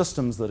lots of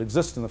systems that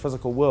exist in the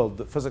physical world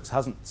that physics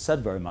hasn't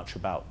said very much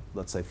about,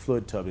 let's say,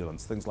 fluid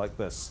turbulence, things like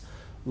this.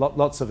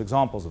 Lots of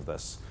examples of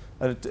this.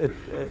 And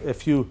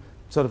if you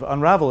sort of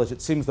unravel it,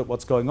 it seems that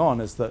what's going on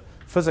is that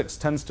physics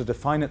tends to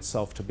define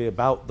itself to be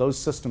about those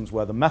systems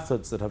where the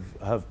methods that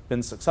have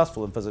been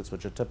successful in physics,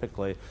 which are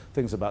typically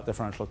things about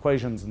differential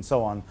equations and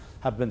so on,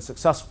 have been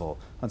successful.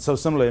 And so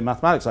similarly in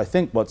mathematics, I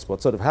think what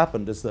sort of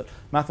happened is that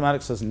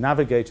mathematics has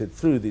navigated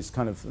through these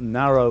kind of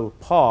narrow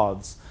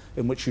paths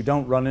in which you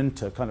don't run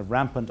into kind of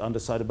rampant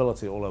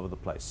undecidability all over the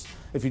place.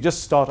 If you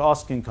just start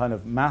asking kind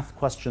of math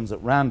questions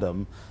at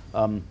random,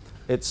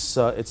 it's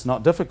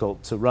not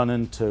difficult to run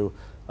into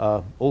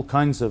all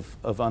kinds of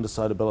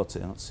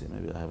undecidability. Let's see,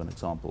 maybe I have an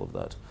example of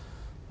that.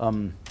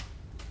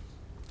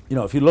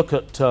 If you look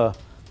at,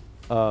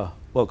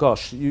 well,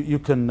 gosh, you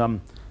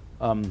can,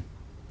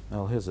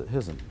 well, here's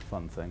a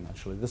fun thing,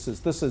 actually. This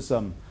is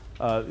so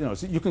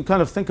you can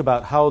kind of think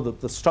about how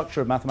the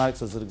structure of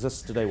mathematics as it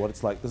exists today, what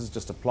it's like. This is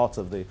just a plot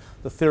of the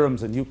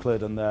theorems in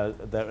Euclid and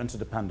their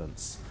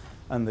interdependence.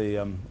 And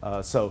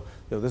so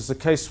this is a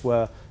case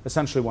where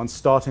essentially one's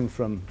starting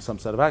from some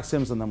set of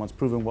axioms and then one's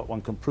proving what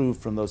one can prove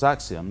from those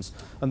axioms.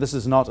 And this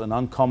is not an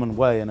uncommon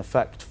way, in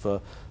effect,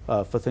 for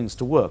things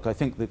to work. I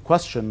think the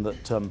question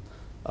that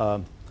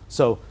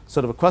so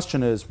sort of a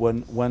question is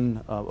when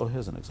oh,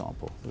 here's an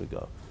example. Here we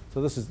go.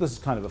 So this is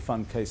kind of a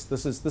fun case.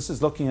 This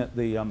is looking at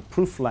the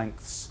proof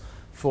lengths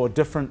for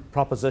different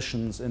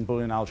propositions in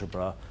Boolean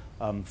algebra.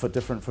 For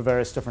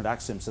various different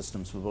axiom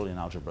systems for Boolean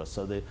algebra.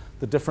 So the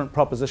different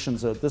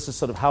propositions are, this is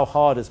sort of how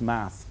hard is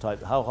math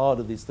type, how hard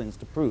are these things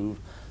to prove.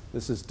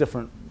 This is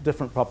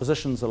different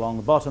propositions along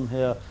the bottom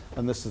here,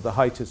 and this is the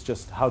height is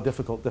just how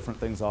difficult different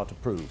things are to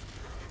prove.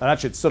 And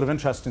actually it's sort of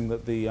interesting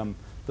that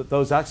that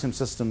those axiom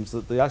systems,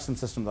 that the axiom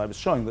system that I was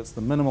showing, that's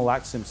the minimal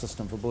axiom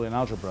system for Boolean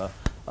algebra,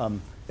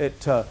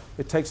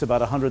 it takes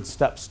about 100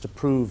 steps to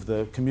prove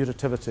the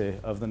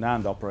commutativity of the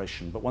NAND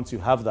operation. But once you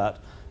have that,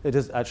 it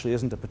actually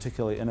isn't a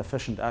particularly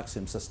inefficient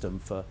axiom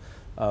system for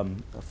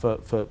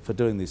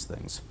doing these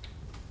things.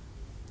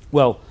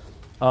 Well,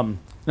 in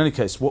any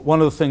case,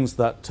 one of the things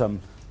that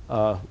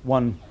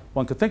one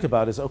could think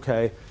about is,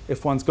 okay,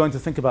 if one's going to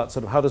think about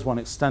sort of how does one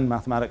extend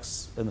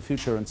mathematics in the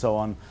future and so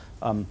on,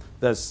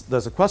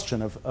 there's a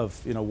question of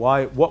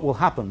what will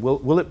happen?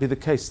 Will it be the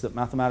case that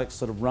mathematics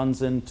sort of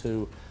runs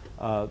into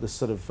this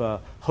sort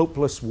of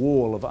hopeless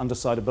wall of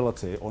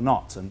undecidability or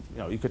not? And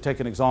you could take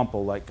an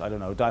example like, I don't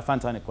know,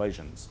 Diophantine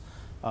equations,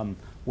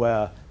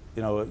 where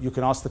you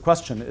can ask the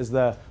question: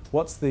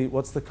 what's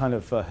the kind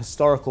of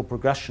historical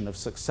progression of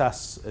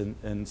success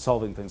in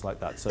solving things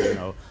like that?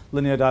 So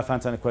linear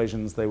Diophantine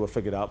equations, they were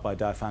figured out by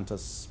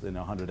Diophantus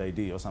 100 AD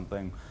or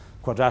something.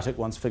 Quadratic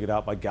ones figured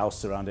out by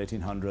Gauss around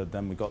 1800.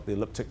 Then we got the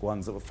elliptic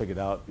ones that were figured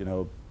out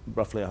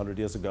roughly 100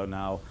 years ago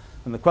now.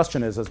 And the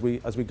question is, as we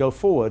go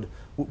forward,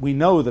 we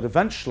know that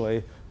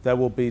eventually there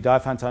will be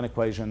Diophantine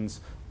equations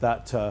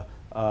that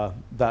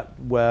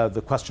where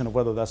the question of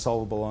whether they're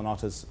solvable or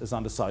not is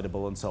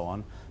undecidable and so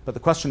on. But the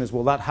question is,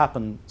 will that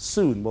happen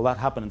soon? Will that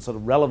happen in sort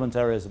of relevant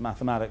areas of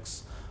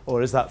mathematics,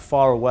 or is that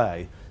far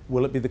away?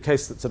 Will it be the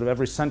case that sort of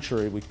every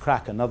century we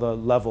crack another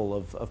level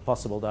of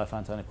possible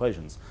Diophantine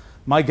equations?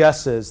 My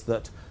guess is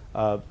that,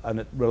 and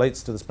it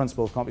relates to this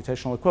principle of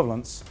computational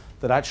equivalence,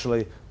 that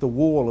actually the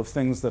wall of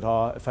things that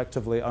are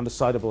effectively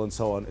undecidable and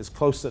so on is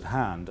close at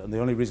hand, and the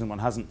only reason one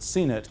hasn't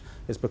seen it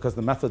is because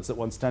the methods that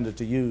one's tended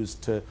to use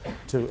to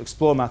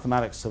explore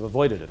mathematics have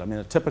avoided it. I mean,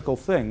 a typical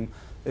thing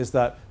is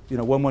that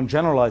when one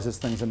generalizes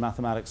things in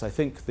mathematics, I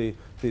think the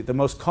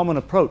most common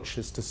approach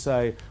is to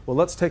say, well,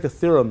 let's take a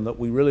theorem that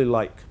we really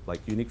like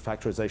unique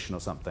factorization or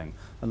something,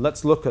 and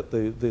let's look at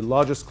the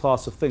largest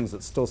class of things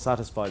that still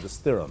satisfy this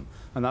theorem,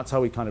 and that's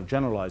how we kind of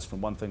generalize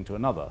from one thing to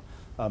another.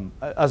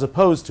 As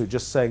opposed to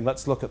just saying,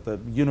 let's look at the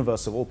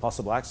universe of all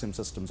possible axiom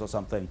systems or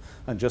something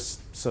and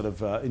just sort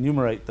of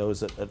enumerate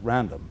those at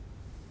random.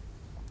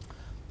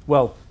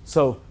 Well,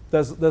 so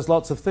there's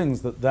lots of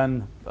things that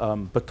then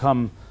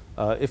become,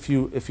 if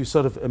you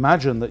sort of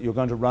imagine that you're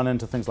going to run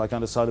into things like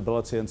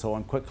undecidability and so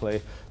on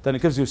quickly, then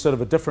it gives you sort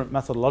of a different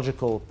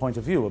methodological point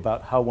of view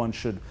about how one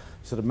should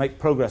sort of make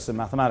progress in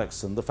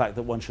mathematics, and the fact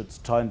that one should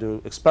try and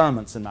do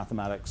experiments in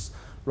mathematics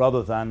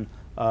rather than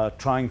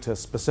trying to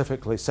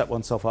specifically set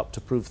oneself up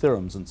to prove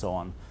theorems and so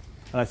on.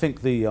 And I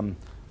think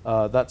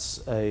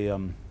that's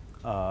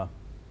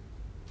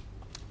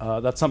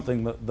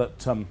something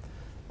that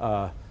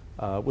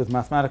with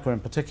Mathematica in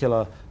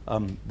particular,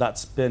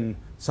 that's been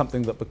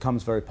something that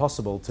becomes very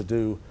possible to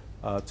do,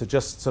 to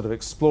just sort of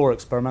explore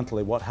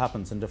experimentally what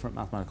happens in different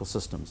mathematical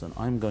systems. And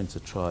I'm going to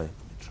try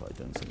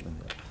doing something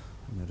here.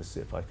 I'm going to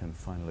see if I can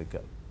finally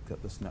get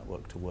this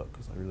network to work,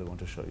 because I really want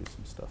to show you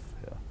some stuff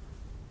here.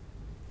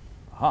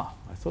 Aha,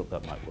 I thought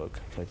that might work.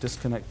 If I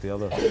disconnect the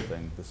other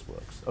thing, this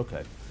works.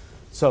 Okay,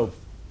 so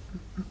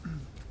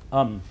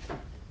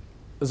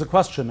there's a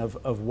question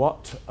of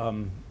what,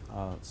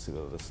 let's see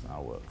whether this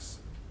now works.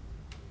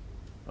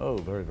 Oh,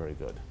 very, very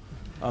good.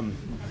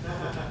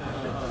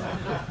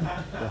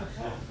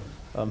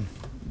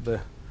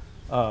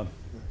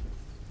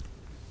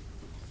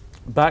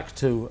 Back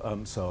to,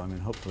 so I mean,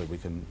 hopefully we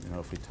can,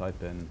 if we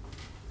type in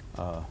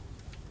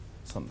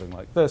something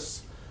like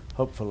this,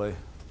 hopefully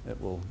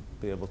it will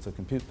be able to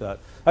compute that.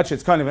 Actually,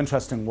 it's kind of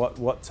interesting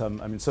what I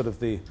mean, sort of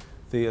the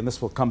and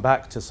this will come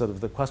back to sort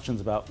of the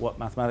questions about what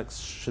mathematics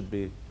should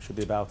be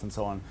about and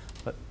so on.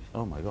 But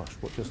oh my gosh,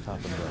 what just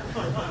happened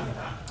there?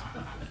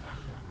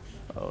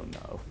 Oh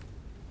no.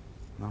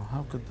 Now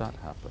how could that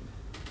happen?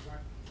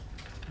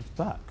 It's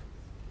back.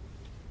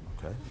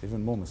 Okay,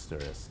 even more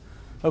mysterious.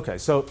 Okay,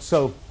 so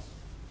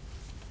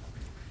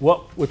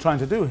what we're trying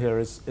to do here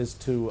is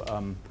to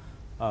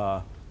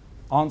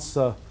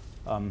answer.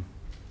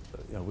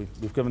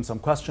 We've given some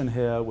question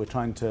here. We're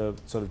trying to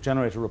sort of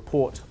generate a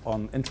report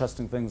on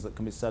interesting things that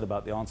can be said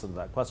about the answer to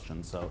that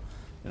question. So,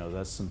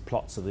 there's some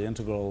plots of the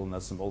integral, and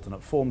there's some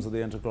alternate forms of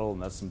the integral,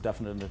 and there's some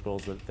definite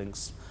integrals that it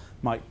thinks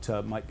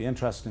might be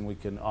interesting. We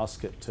can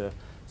ask it to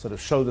sort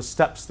of show the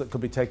steps that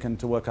could be taken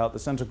to work out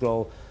this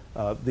integral.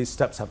 These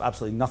steps have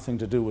absolutely nothing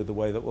to do with the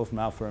way that Wolfram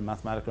Alpha and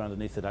Mathematica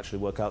underneath it actually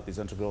work out these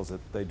integrals.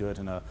 That they do it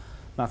in a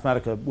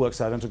Mathematica works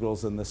out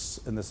integrals in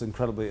this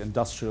incredibly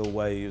industrial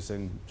way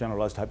using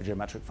generalized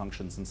hypergeometric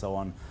functions and so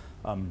on.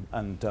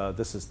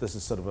 This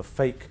is sort of a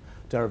fake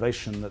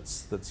derivation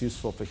that's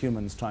useful for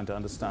humans trying to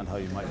understand how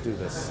you might do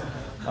this.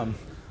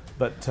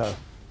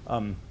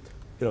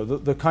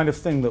 The kind of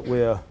thing that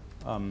we're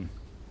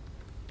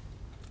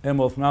in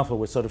Wolfram Alpha,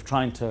 we're sort of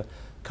trying to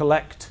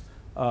collect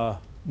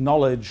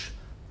knowledge,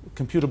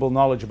 computable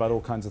knowledge about all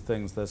kinds of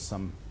things. There's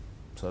some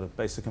sort of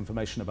basic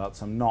information about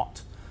some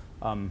knot.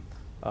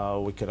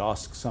 We could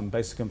ask some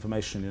basic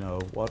information,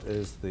 what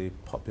is the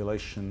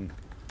population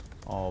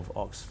of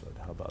Oxford?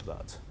 How about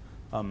that?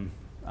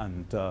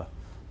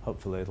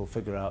 Hopefully it'll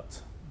figure out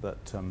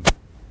that,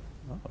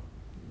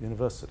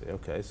 university,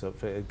 okay, so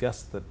if it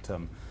guessed that,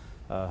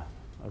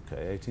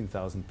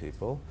 18,000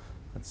 people,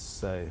 let's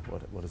say,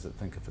 what does it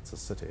think if it's a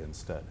city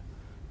instead?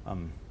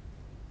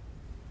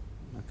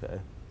 Okay,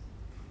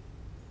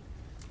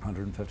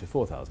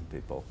 154,000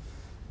 people.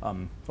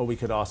 Or we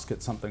could ask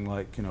it something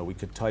like, we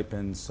could type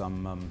in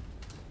some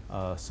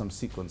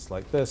sequence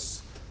like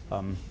this,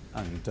 and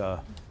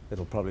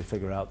it'll probably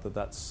figure out that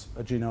that's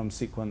a genome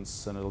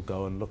sequence, and it'll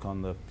go and look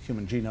on the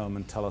human genome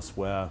and tell us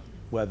where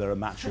there are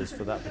matches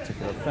for that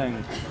particular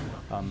thing.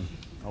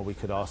 Or we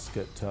could ask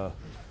it all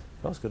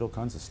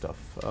kinds of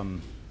stuff. How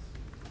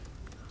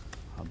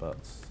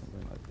about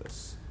something like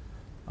this?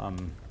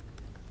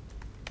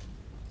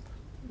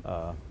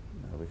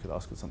 We could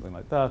ask it something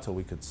like that, or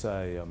we could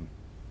say,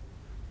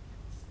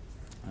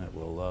 it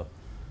will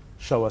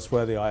show us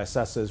where the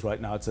ISS is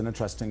right now. It's an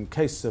interesting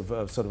case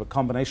of sort of a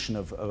combination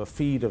of a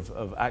feed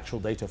of actual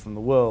data from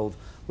the world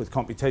with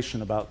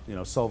computation about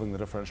solving the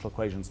differential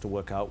equations to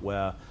work out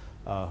where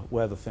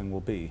the thing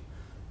will be.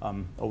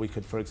 Or we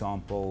could, for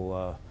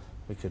example,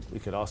 we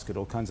could ask it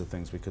all kinds of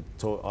things. We could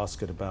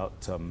ask it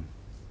about I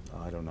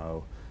don't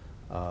know.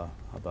 How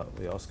about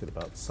we ask it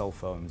about cell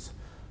phones?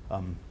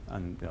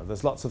 And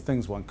there's lots of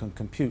things one can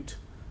compute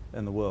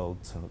in the world.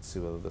 So let's see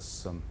whether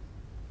this.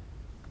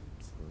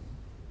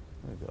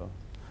 There we go.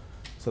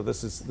 So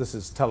this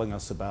is telling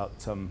us about.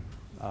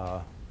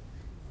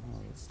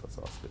 Let's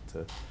ask it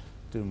to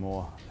do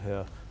more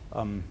here.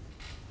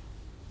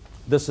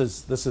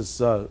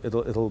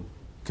 It'll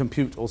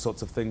compute all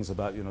sorts of things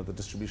about the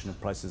distribution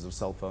of prices of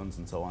cell phones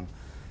and so on.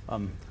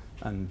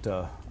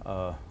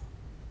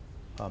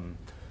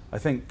 I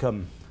think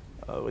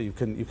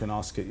you can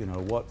ask it.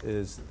 What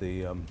is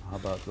the? How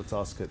about let's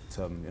ask it.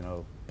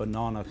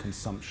 Banana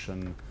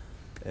consumption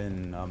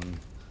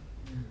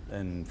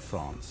in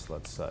France,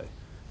 let's say,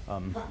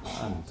 and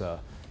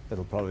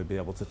it'll probably be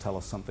able to tell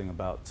us something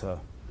about that.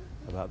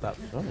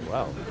 Oh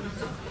wow,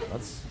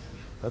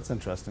 that's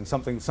interesting.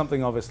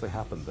 Something obviously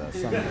happened there.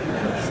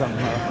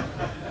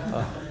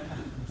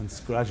 And it's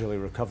gradually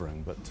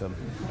recovering, but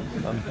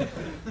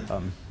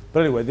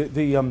anyway,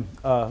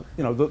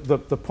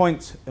 the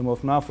point in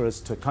Wolfram Alpha is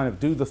to kind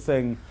of do the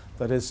thing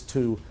that is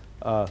to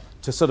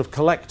sort of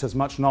collect as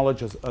much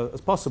knowledge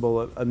as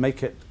possible and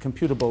make it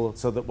computable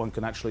so that one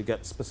can actually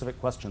get specific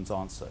questions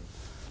answered.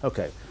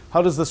 Okay,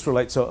 how does this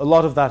relate? So a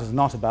lot of that is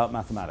not about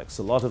mathematics.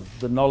 A lot of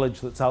the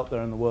knowledge that's out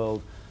there in the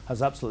world has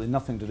absolutely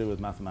nothing to do with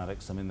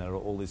mathematics. I mean, there are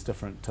all these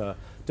different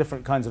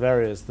kinds of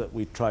areas that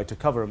we try to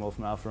cover in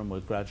Wolfram Alpha, and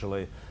we're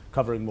gradually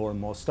covering more and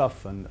more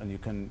stuff. And you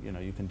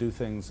can do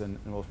things in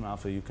Wolfram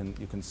Alpha. You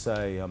can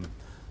say.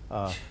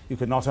 You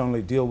could not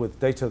only deal with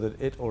data that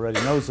it already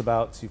knows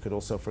about, you could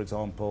also, for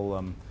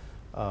example,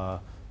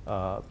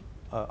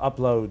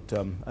 upload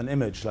an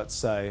image, let's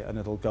say, and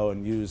it'll go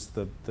and use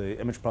the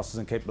image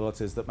processing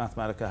capabilities that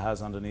Mathematica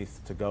has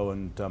underneath to go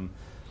and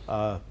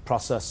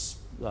process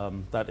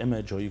that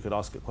image, or you could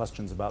ask it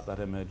questions about that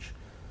image.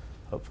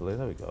 Hopefully,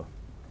 there we go.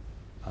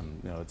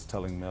 And it's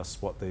telling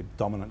us what the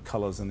dominant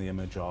colors in the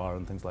image are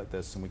and things like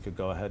this, and we could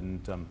go ahead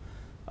and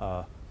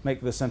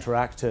make this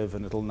interactive,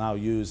 and it'll now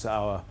use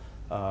our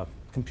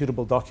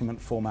computable document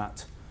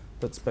format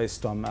that's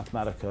based on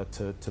Mathematica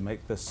to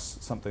make this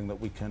something that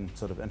we can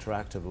sort of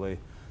interactively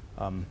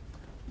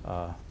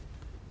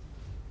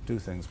do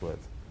things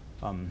with.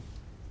 And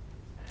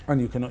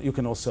you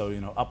can also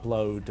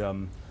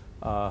upload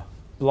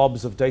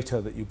blobs of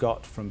data that you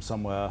got from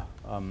somewhere.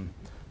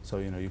 So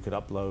you could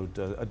upload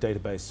a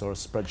database or a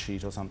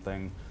spreadsheet or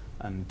something,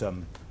 and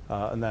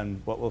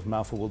then what Wolfram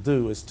Alpha will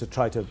do is to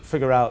try to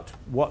figure out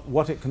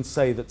what it can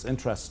say that's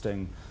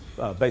interesting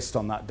based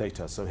on that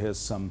data. So here's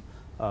some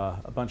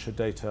a bunch of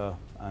data,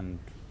 and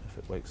if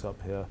it wakes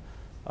up here,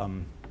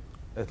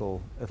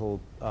 it'll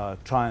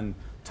try and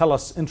tell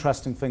us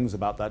interesting things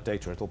about that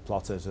data. It'll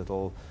plot it.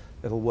 It'll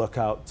work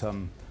out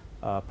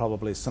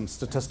probably some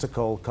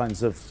statistical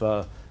kinds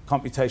of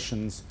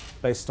computations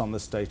based on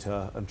this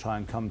data and try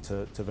and come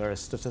to various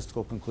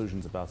statistical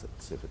conclusions about it.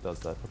 Let's see if it does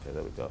that. Okay,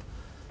 there we go.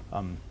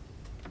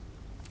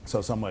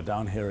 So somewhere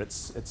down here,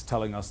 it's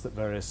telling us that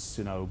various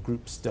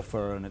groups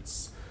differ, and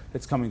it's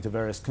coming to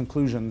various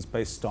conclusions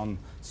based on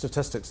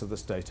statistics of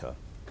this data.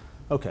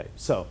 Okay,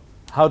 so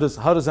how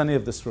does any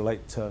of this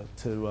relate to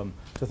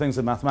things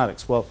in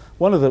mathematics? Well,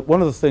 one of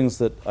the things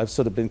that I've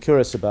sort of been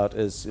curious about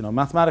is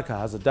Mathematica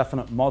has a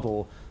definite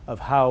model of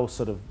how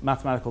sort of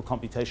mathematical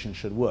computation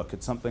should work.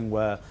 It's something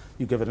where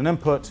you give it an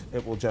input,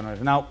 it will generate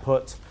an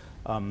output,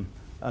 and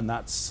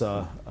that's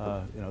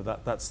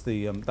that's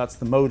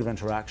the mode of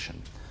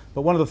interaction.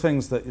 But one of the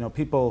things that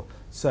people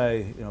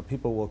say,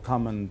 people will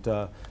come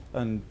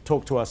and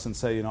talk to us and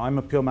say, I'm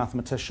a pure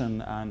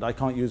mathematician and I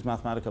can't use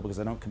Mathematica because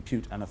I don't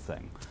compute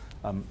anything.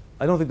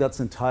 I don't think that's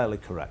entirely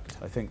correct.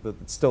 I think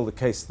that it's still the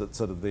case that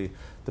sort of the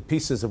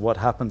pieces of what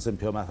happens in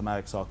pure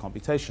mathematics are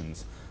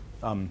computations.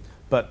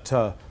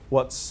 But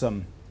what's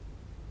the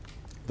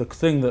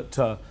thing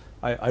that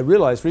I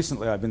realized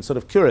recently, I've been sort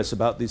of curious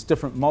about these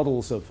different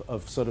models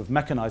of sort of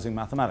mechanizing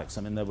mathematics.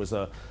 I mean, there was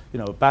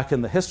back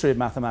in the history of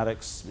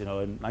mathematics, in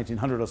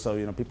 1900 or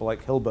so, people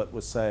like Hilbert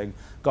was saying,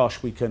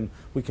 gosh, we can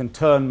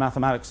turn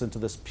mathematics into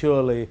this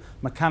purely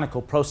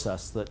mechanical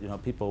process that,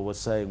 people were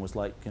saying was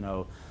like,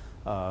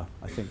 I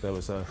think there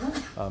was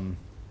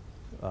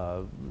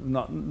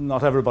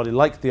not everybody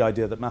liked the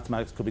idea that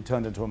mathematics could be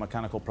turned into a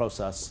mechanical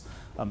process,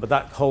 but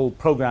that whole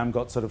program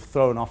got sort of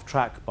thrown off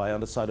track by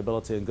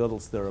undecidability and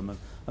Gödel's theorem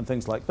and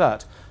things like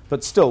that.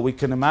 But still, we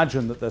can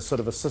imagine that there's sort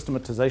of a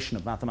systematization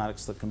of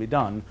mathematics that can be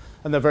done,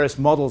 and there are various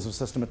models of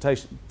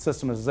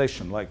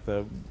systematization, like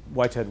the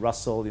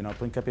Whitehead-Russell,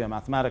 Principia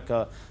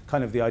Mathematica.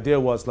 Kind of the idea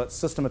was, let's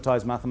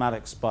systematize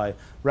mathematics by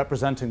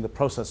representing the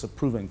process of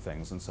proving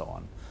things and so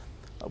on.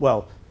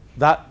 Well,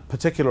 that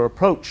particular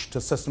approach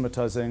to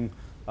systematizing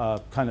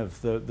kind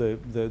of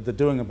the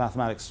doing of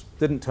mathematics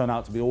didn't turn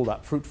out to be all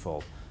that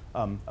fruitful.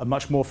 A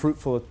much more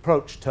fruitful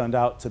approach turned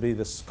out to be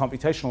this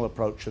computational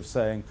approach of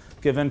saying,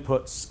 give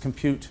inputs,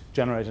 compute,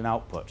 generate an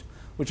output,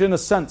 which in a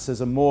sense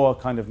is a more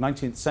kind of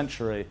 19th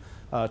century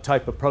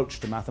type approach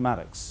to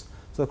mathematics.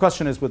 So the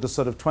question is, with the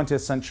sort of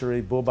 20th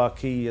century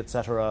Bourbaki,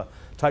 etc.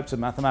 types of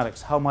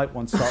mathematics, how might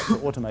one start to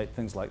automate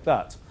things like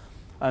that?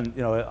 And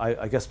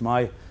I guess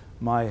my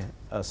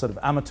sort of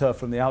amateur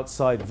from the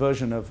outside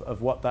version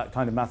of what that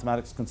kind of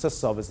mathematics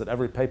consists of is that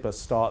every paper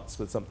starts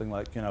with something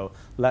like,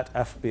 let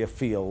F be a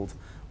field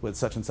with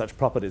such and such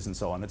properties and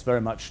so on. It's very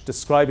much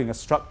describing a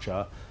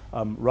structure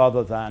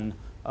rather than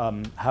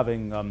rather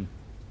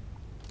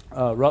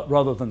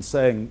than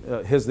saying,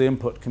 here's the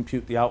input,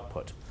 compute the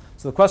output.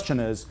 So the question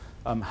is,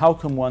 how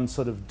can one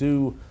sort of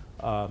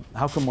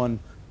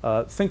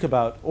think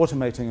about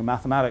automating in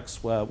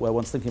mathematics where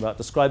one's thinking about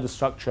describe the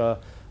structure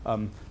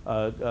and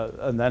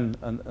then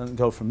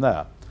go from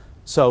there.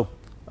 So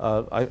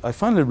I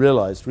finally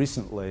realized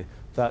recently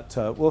that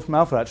Wolfram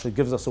Alpha actually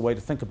gives us a way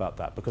to think about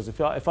that, because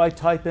if I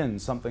type in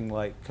something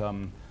like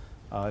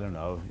I don't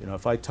know,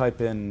 if I type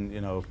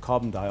in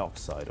carbon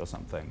dioxide or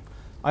something,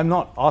 I'm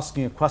not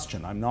asking a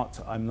question. I'm not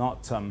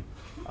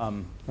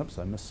oops,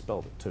 I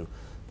misspelled it too,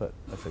 but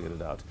I figured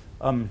it out.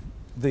 I'm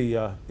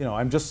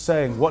just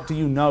saying, what do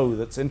you know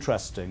that's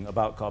interesting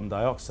about carbon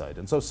dioxide?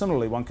 And so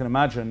similarly, one can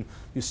imagine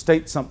you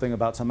state something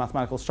about some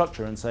mathematical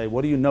structure and say,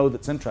 what do you know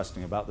that's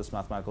interesting about this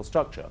mathematical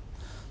structure?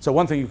 So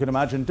one thing you can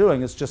imagine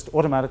doing is just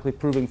automatically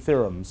proving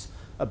theorems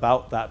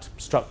about that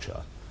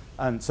structure.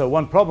 And so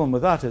one problem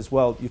with that is,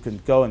 well, you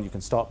can go and you can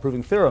start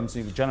proving theorems,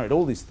 and you can generate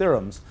all these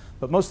theorems,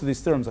 but most of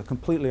these theorems are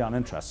completely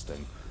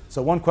uninteresting.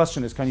 So one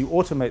question is, can you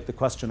automate the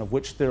question of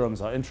which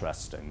theorems are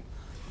interesting?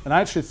 And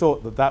I actually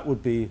thought that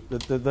would be,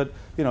 that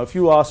if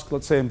you ask,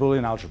 let's say in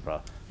Boolean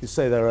algebra, you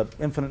say there are an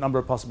infinite number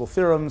of possible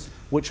theorems,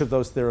 which of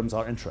those theorems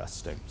are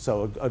interesting?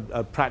 So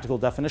a practical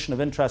definition of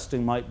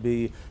interesting might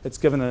be, it's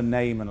given a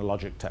name in a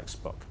logic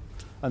textbook.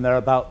 And there are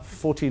about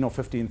 14 or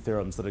 15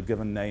 theorems that are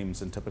given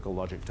names in typical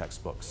logic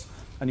textbooks.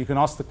 And you can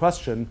ask the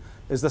question,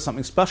 is there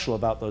something special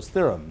about those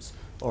theorems?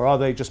 Or are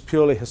they just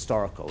purely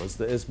historical?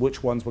 Is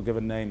which ones were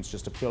given names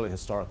just a purely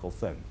historical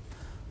thing?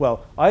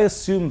 Well, I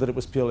assumed that it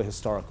was purely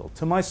historical.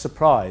 To my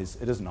surprise,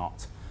 it is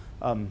not.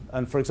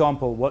 And for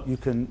example, what you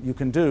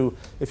can do,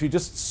 if you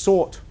just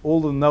sort all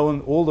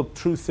the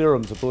true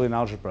theorems of Boolean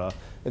algebra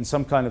in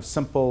some kind of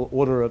simple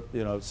order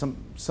of, some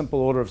simple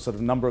order of sort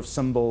of number of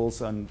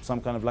symbols and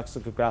some kind of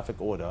lexicographic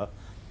order,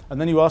 and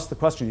then you ask the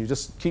question, you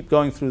just keep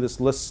going through this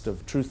list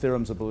of true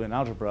theorems of Boolean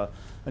algebra,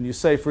 and you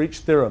say for each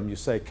theorem, you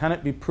say, can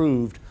it be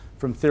proved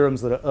from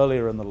theorems that are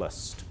earlier in the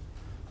list?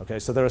 Okay,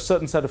 so there are a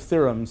certain set of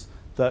theorems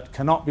that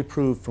cannot be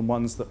proved from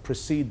ones that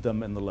precede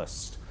them in the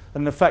list.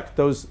 And in effect,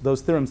 those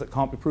theorems that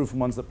can't be proved from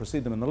ones that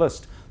precede them in the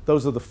list,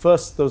 those are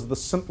the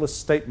simplest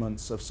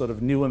statements of sort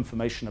of new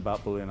information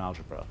about Boolean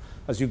algebra.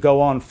 As you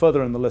go on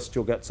further in the list,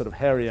 you'll get sort of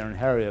hairier and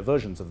hairier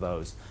versions of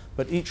those.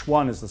 But each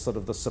one is the sort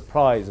of the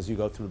surprise as you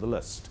go through the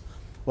list.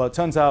 Well, it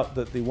turns out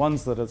that the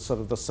ones that are sort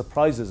of the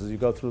surprises as you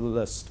go through the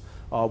list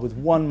are, with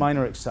one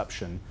minor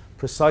exception,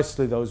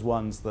 precisely those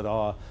ones that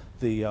are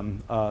the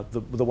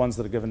ones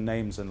that are given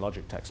names in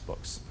logic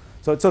textbooks.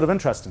 So it's sort of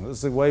interesting. This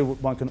is a way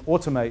one can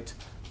automate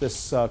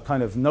this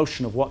kind of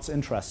notion of what's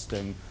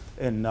interesting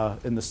in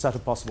the set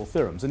of possible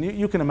theorems. And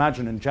you can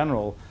imagine, in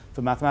general,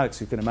 for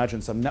mathematics, you can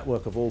imagine some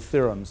network of all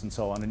theorems and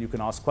so on, and you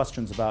can ask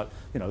questions about,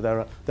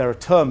 there are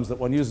terms that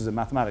one uses in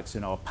mathematics,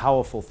 a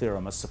powerful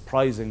theorem, a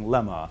surprising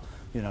lemma,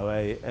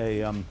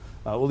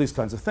 all these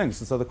kinds of things.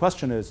 And so the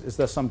question is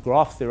there some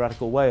graph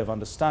theoretical way of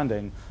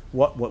understanding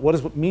what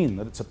does it mean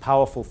that it's a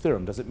powerful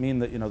theorem? Does it mean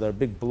that there are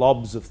big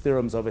blobs of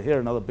theorems over here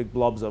and other big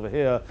blobs over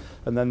here,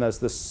 and then there's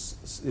this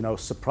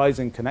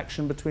surprising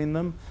connection between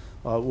them?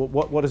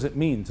 What does it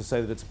mean to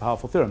say that it's a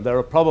powerful theorem? There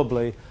are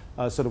probably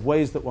sort of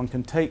ways that one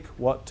can take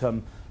what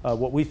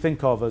we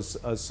think of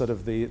as sort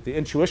of the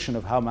intuition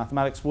of how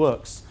mathematics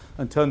works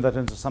and turn that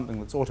into something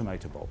that's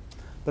automatable.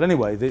 But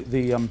anyway,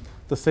 the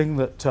thing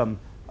that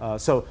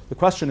so the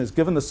question is,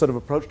 given this sort of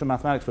approach to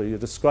mathematics where you're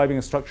describing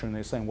a structure and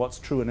you're saying what's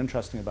true and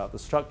interesting about the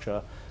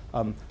structure,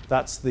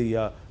 that's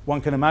one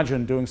can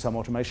imagine doing some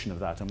automation of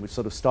that, and we've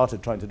sort of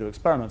started trying to do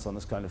experiments on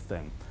this kind of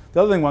thing.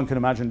 The other thing one can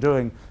imagine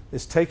doing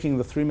is taking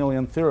the 3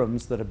 million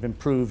theorems that have been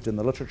proved in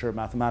the literature of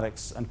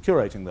mathematics and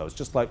curating those,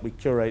 just like we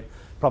curate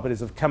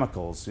properties of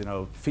chemicals,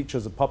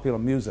 features of popular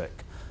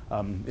music,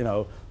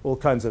 all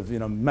kinds of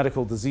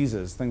medical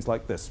diseases, things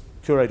like this.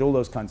 Curate all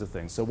those kinds of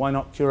things. So why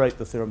not curate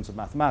the theorems of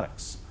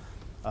mathematics?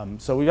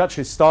 So we've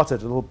actually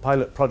started a little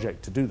pilot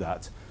project to do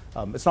that.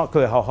 It's not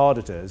clear how hard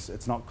it is.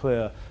 It's not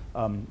clear,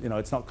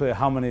 it's not clear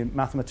how many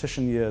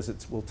mathematician years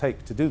it will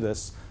take to do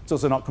this. It's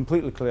also not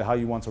completely clear how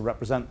you want to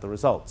represent the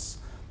results.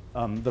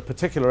 The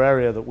particular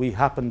area that we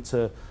happen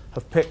to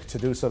have picked to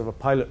do sort of a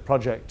pilot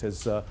project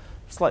is a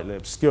slightly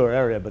obscure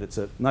area, but it's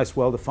a nice,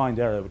 well-defined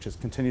area, which is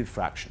continued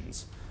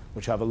fractions,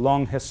 which have a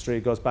long history,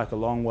 goes back a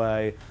long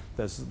way.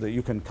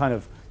 You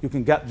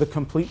can get the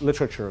complete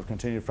literature of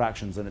continued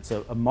fractions, and it's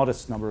a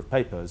modest number of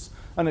papers,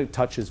 and it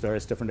touches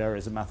various different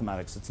areas of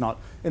mathematics. It's not,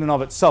 in and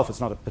of itself, it's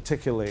not a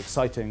particularly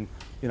exciting,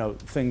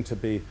 thing to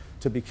be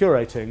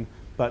curating,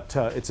 but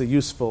it's a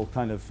useful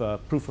kind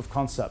of proof of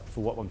concept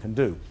for what one can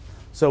do.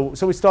 So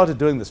we started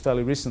doing this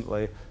fairly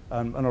recently,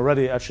 and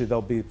already actually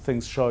there'll be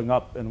things showing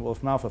up in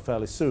Wolfram Alpha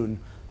fairly soon,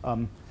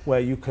 where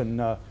you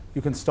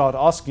can start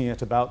asking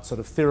it about sort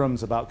of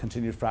theorems about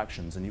continued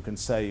fractions, and you can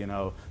say,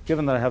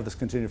 given that I have this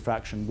continued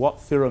fraction,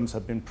 what theorems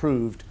have been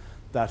proved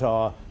that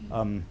are,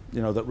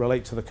 that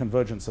relate to the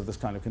convergence of this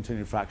kind of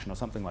continued fraction or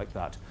something like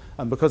that.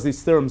 And because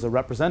these theorems are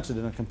represented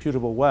in a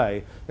computable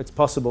way, it's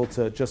possible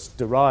to just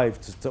derive,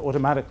 to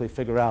automatically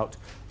figure out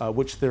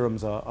which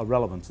theorems are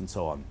relevant and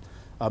so on.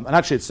 And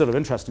actually, it's sort of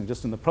interesting,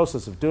 just in the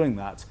process of doing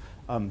that,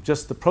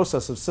 just the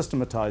process of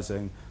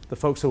systematizing, the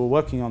folks who were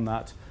working on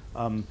that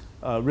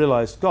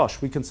realized,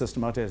 gosh, we can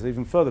systematize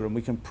even further, and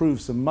we can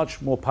prove some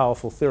much more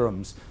powerful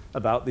theorems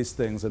about these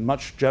things and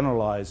much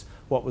generalize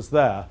what was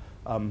there,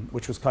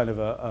 which was kind of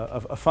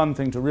a fun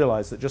thing to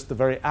realize, that just the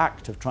very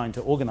act of trying to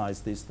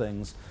organize these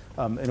things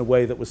in a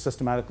way that was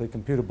systematically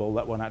computable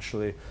let one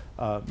actually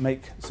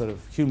make sort of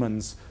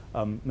humans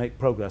make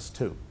progress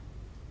too.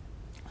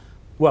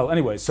 Well,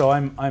 anyway, so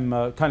I'm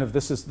kind of,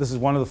 this is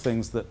one of the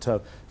things that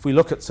if we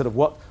look at sort of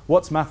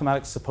what's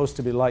mathematics supposed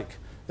to be like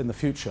in the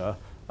future,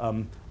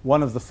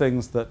 one of the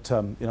things that,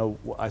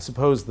 I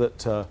suppose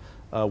that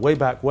way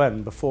back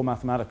when, before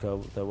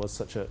Mathematica, there was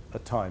such a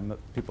time that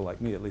people like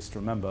me at least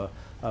remember,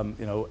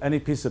 any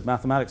piece of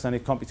mathematics, any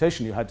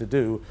computation you had to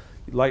do,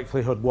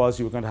 likelihood was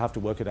you were going to have to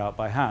work it out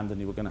by hand,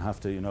 and you were going to have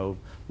to,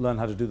 learn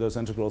how to do those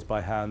integrals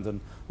by hand and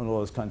all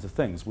those kinds of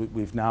things.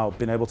 We've now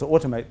been able to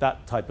automate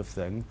that type of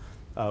thing.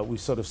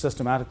 We've sort of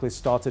systematically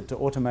started to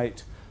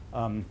automate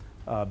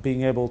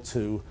being able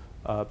to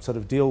sort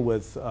of deal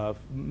with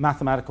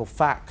mathematical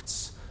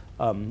facts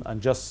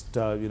and just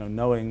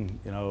knowing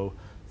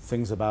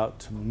things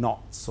about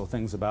knots or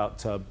things about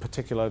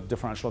particular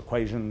differential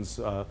equations,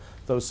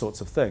 those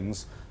sorts of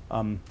things.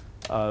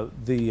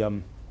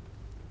 The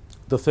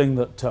thing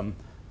that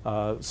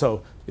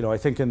I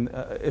think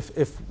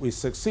if we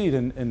succeed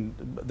in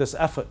this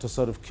effort to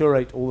sort of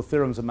curate all the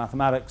theorems of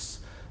mathematics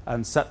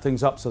and set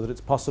things up so that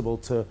it's possible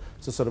to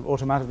sort of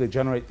automatically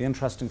generate the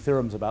interesting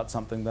theorems about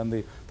something, then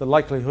the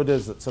likelihood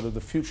is that sort of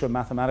the future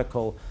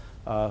mathematical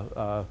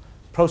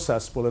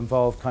process will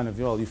involve kind of,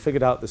 you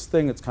figured out this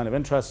thing, it's kind of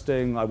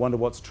interesting, I wonder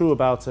what's true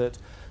about it.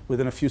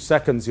 Within a few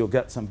seconds, you'll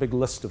get some big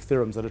list of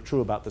theorems that are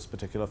true about this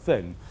particular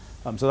thing.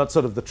 So that's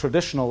sort of the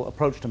traditional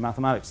approach to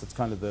mathematics. That's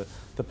kind of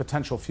the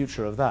potential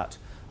future of that.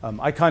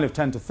 I kind of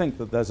tend to think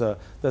that there's a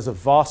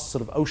vast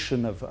sort of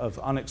ocean of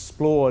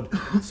unexplored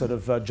sort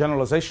of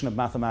generalization of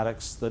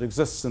mathematics that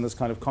exists in this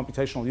kind of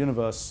computational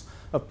universe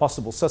of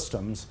possible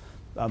systems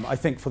I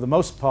think for the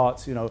most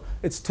part,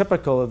 it's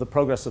typical of the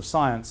progress of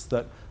science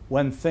that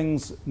when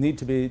things need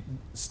to be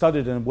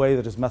studied in a way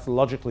that is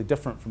methodologically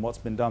different from what's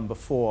been done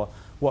before,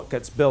 what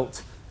gets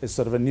built is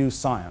sort of a new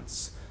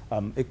science.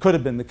 It could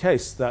have been the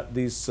case that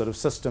these sort of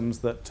systems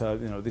that,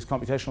 these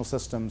computational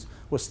systems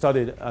were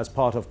studied as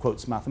part of,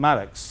 quotes,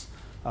 mathematics.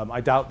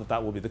 I doubt that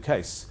that will be the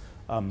case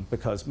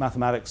because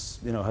mathematics,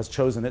 has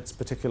chosen its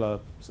particular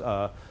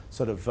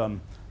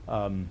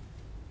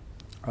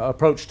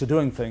approach to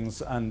doing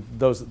things, and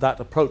that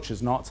approach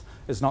is not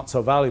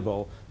so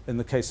valuable in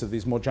the case of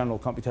these more general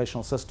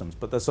computational systems.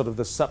 But there's sort of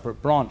this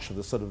separate branch of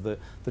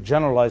the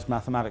generalized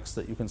mathematics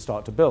that you can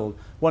start to build.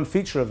 One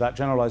feature of that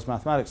generalized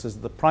mathematics is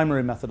that the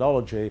primary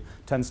methodology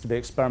tends to be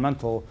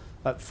experimental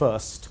at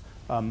first,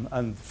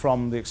 and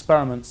from the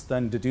experiments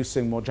then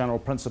deducing more general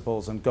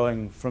principles and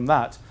going from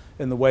that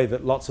in the way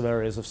that lots of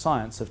areas of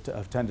science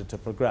have tended to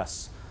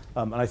progress.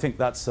 And I think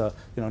that's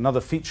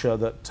another feature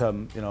that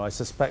I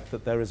suspect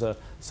that there is a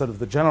sort of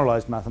the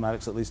generalized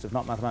mathematics, at least if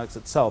not mathematics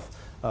itself,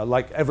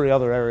 like every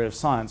other area of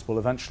science, will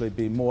eventually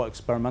be more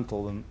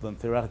experimental than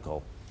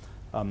theoretical.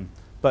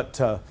 But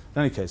in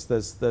any case,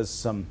 I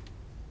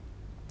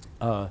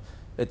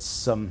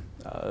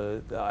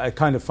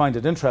kind of find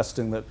it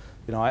interesting that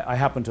I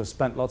happen to have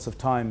spent lots of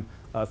time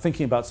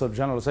thinking about sort of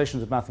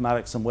generalizations of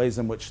mathematics and ways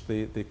in which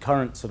the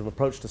current sort of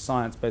approach to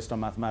science based on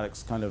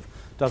mathematics kind of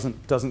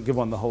doesn't give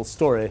one the whole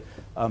story.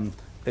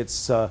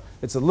 It's a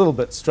little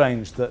bit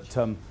strange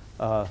that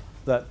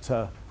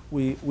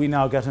we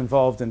now get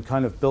involved in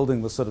kind of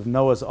building the sort of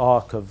Noah's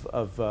Ark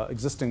of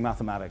existing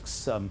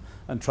mathematics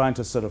and trying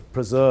to sort of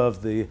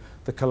preserve the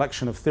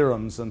collection of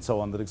theorems and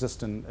so on that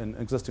exist in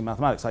existing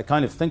mathematics. I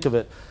kind of think of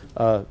it,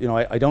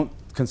 I don't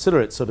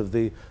consider it sort of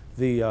the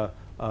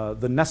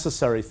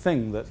necessary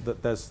thing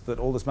that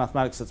all this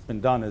mathematics that's been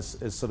done is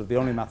sort of the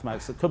only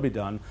mathematics that could be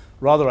done.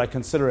 Rather, I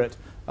consider it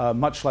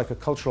much like a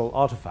cultural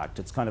artifact.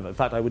 It's kind of, in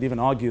fact, I would even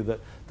argue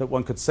that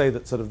one could say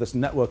that sort of this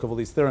network of all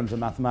these theorems in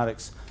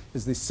mathematics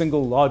is the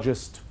single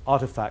largest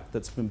artifact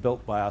that's been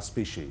built by our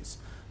species.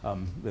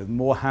 With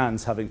more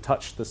hands having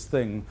touched this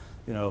thing,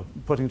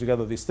 putting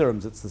together these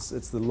theorems,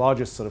 it's the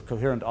largest sort of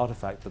coherent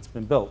artifact that's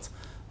been built.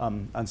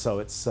 And so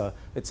it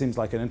seems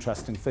like an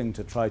interesting thing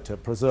to try to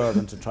preserve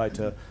and to try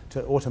to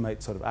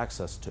automate sort of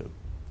access to.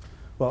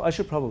 Well, I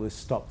should probably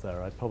stop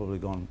there. I've probably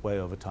gone way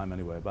over time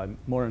anyway, but I'm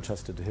more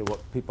interested to hear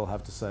what people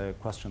have to say,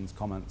 questions,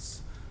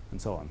 comments,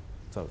 and so on.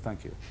 So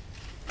thank you.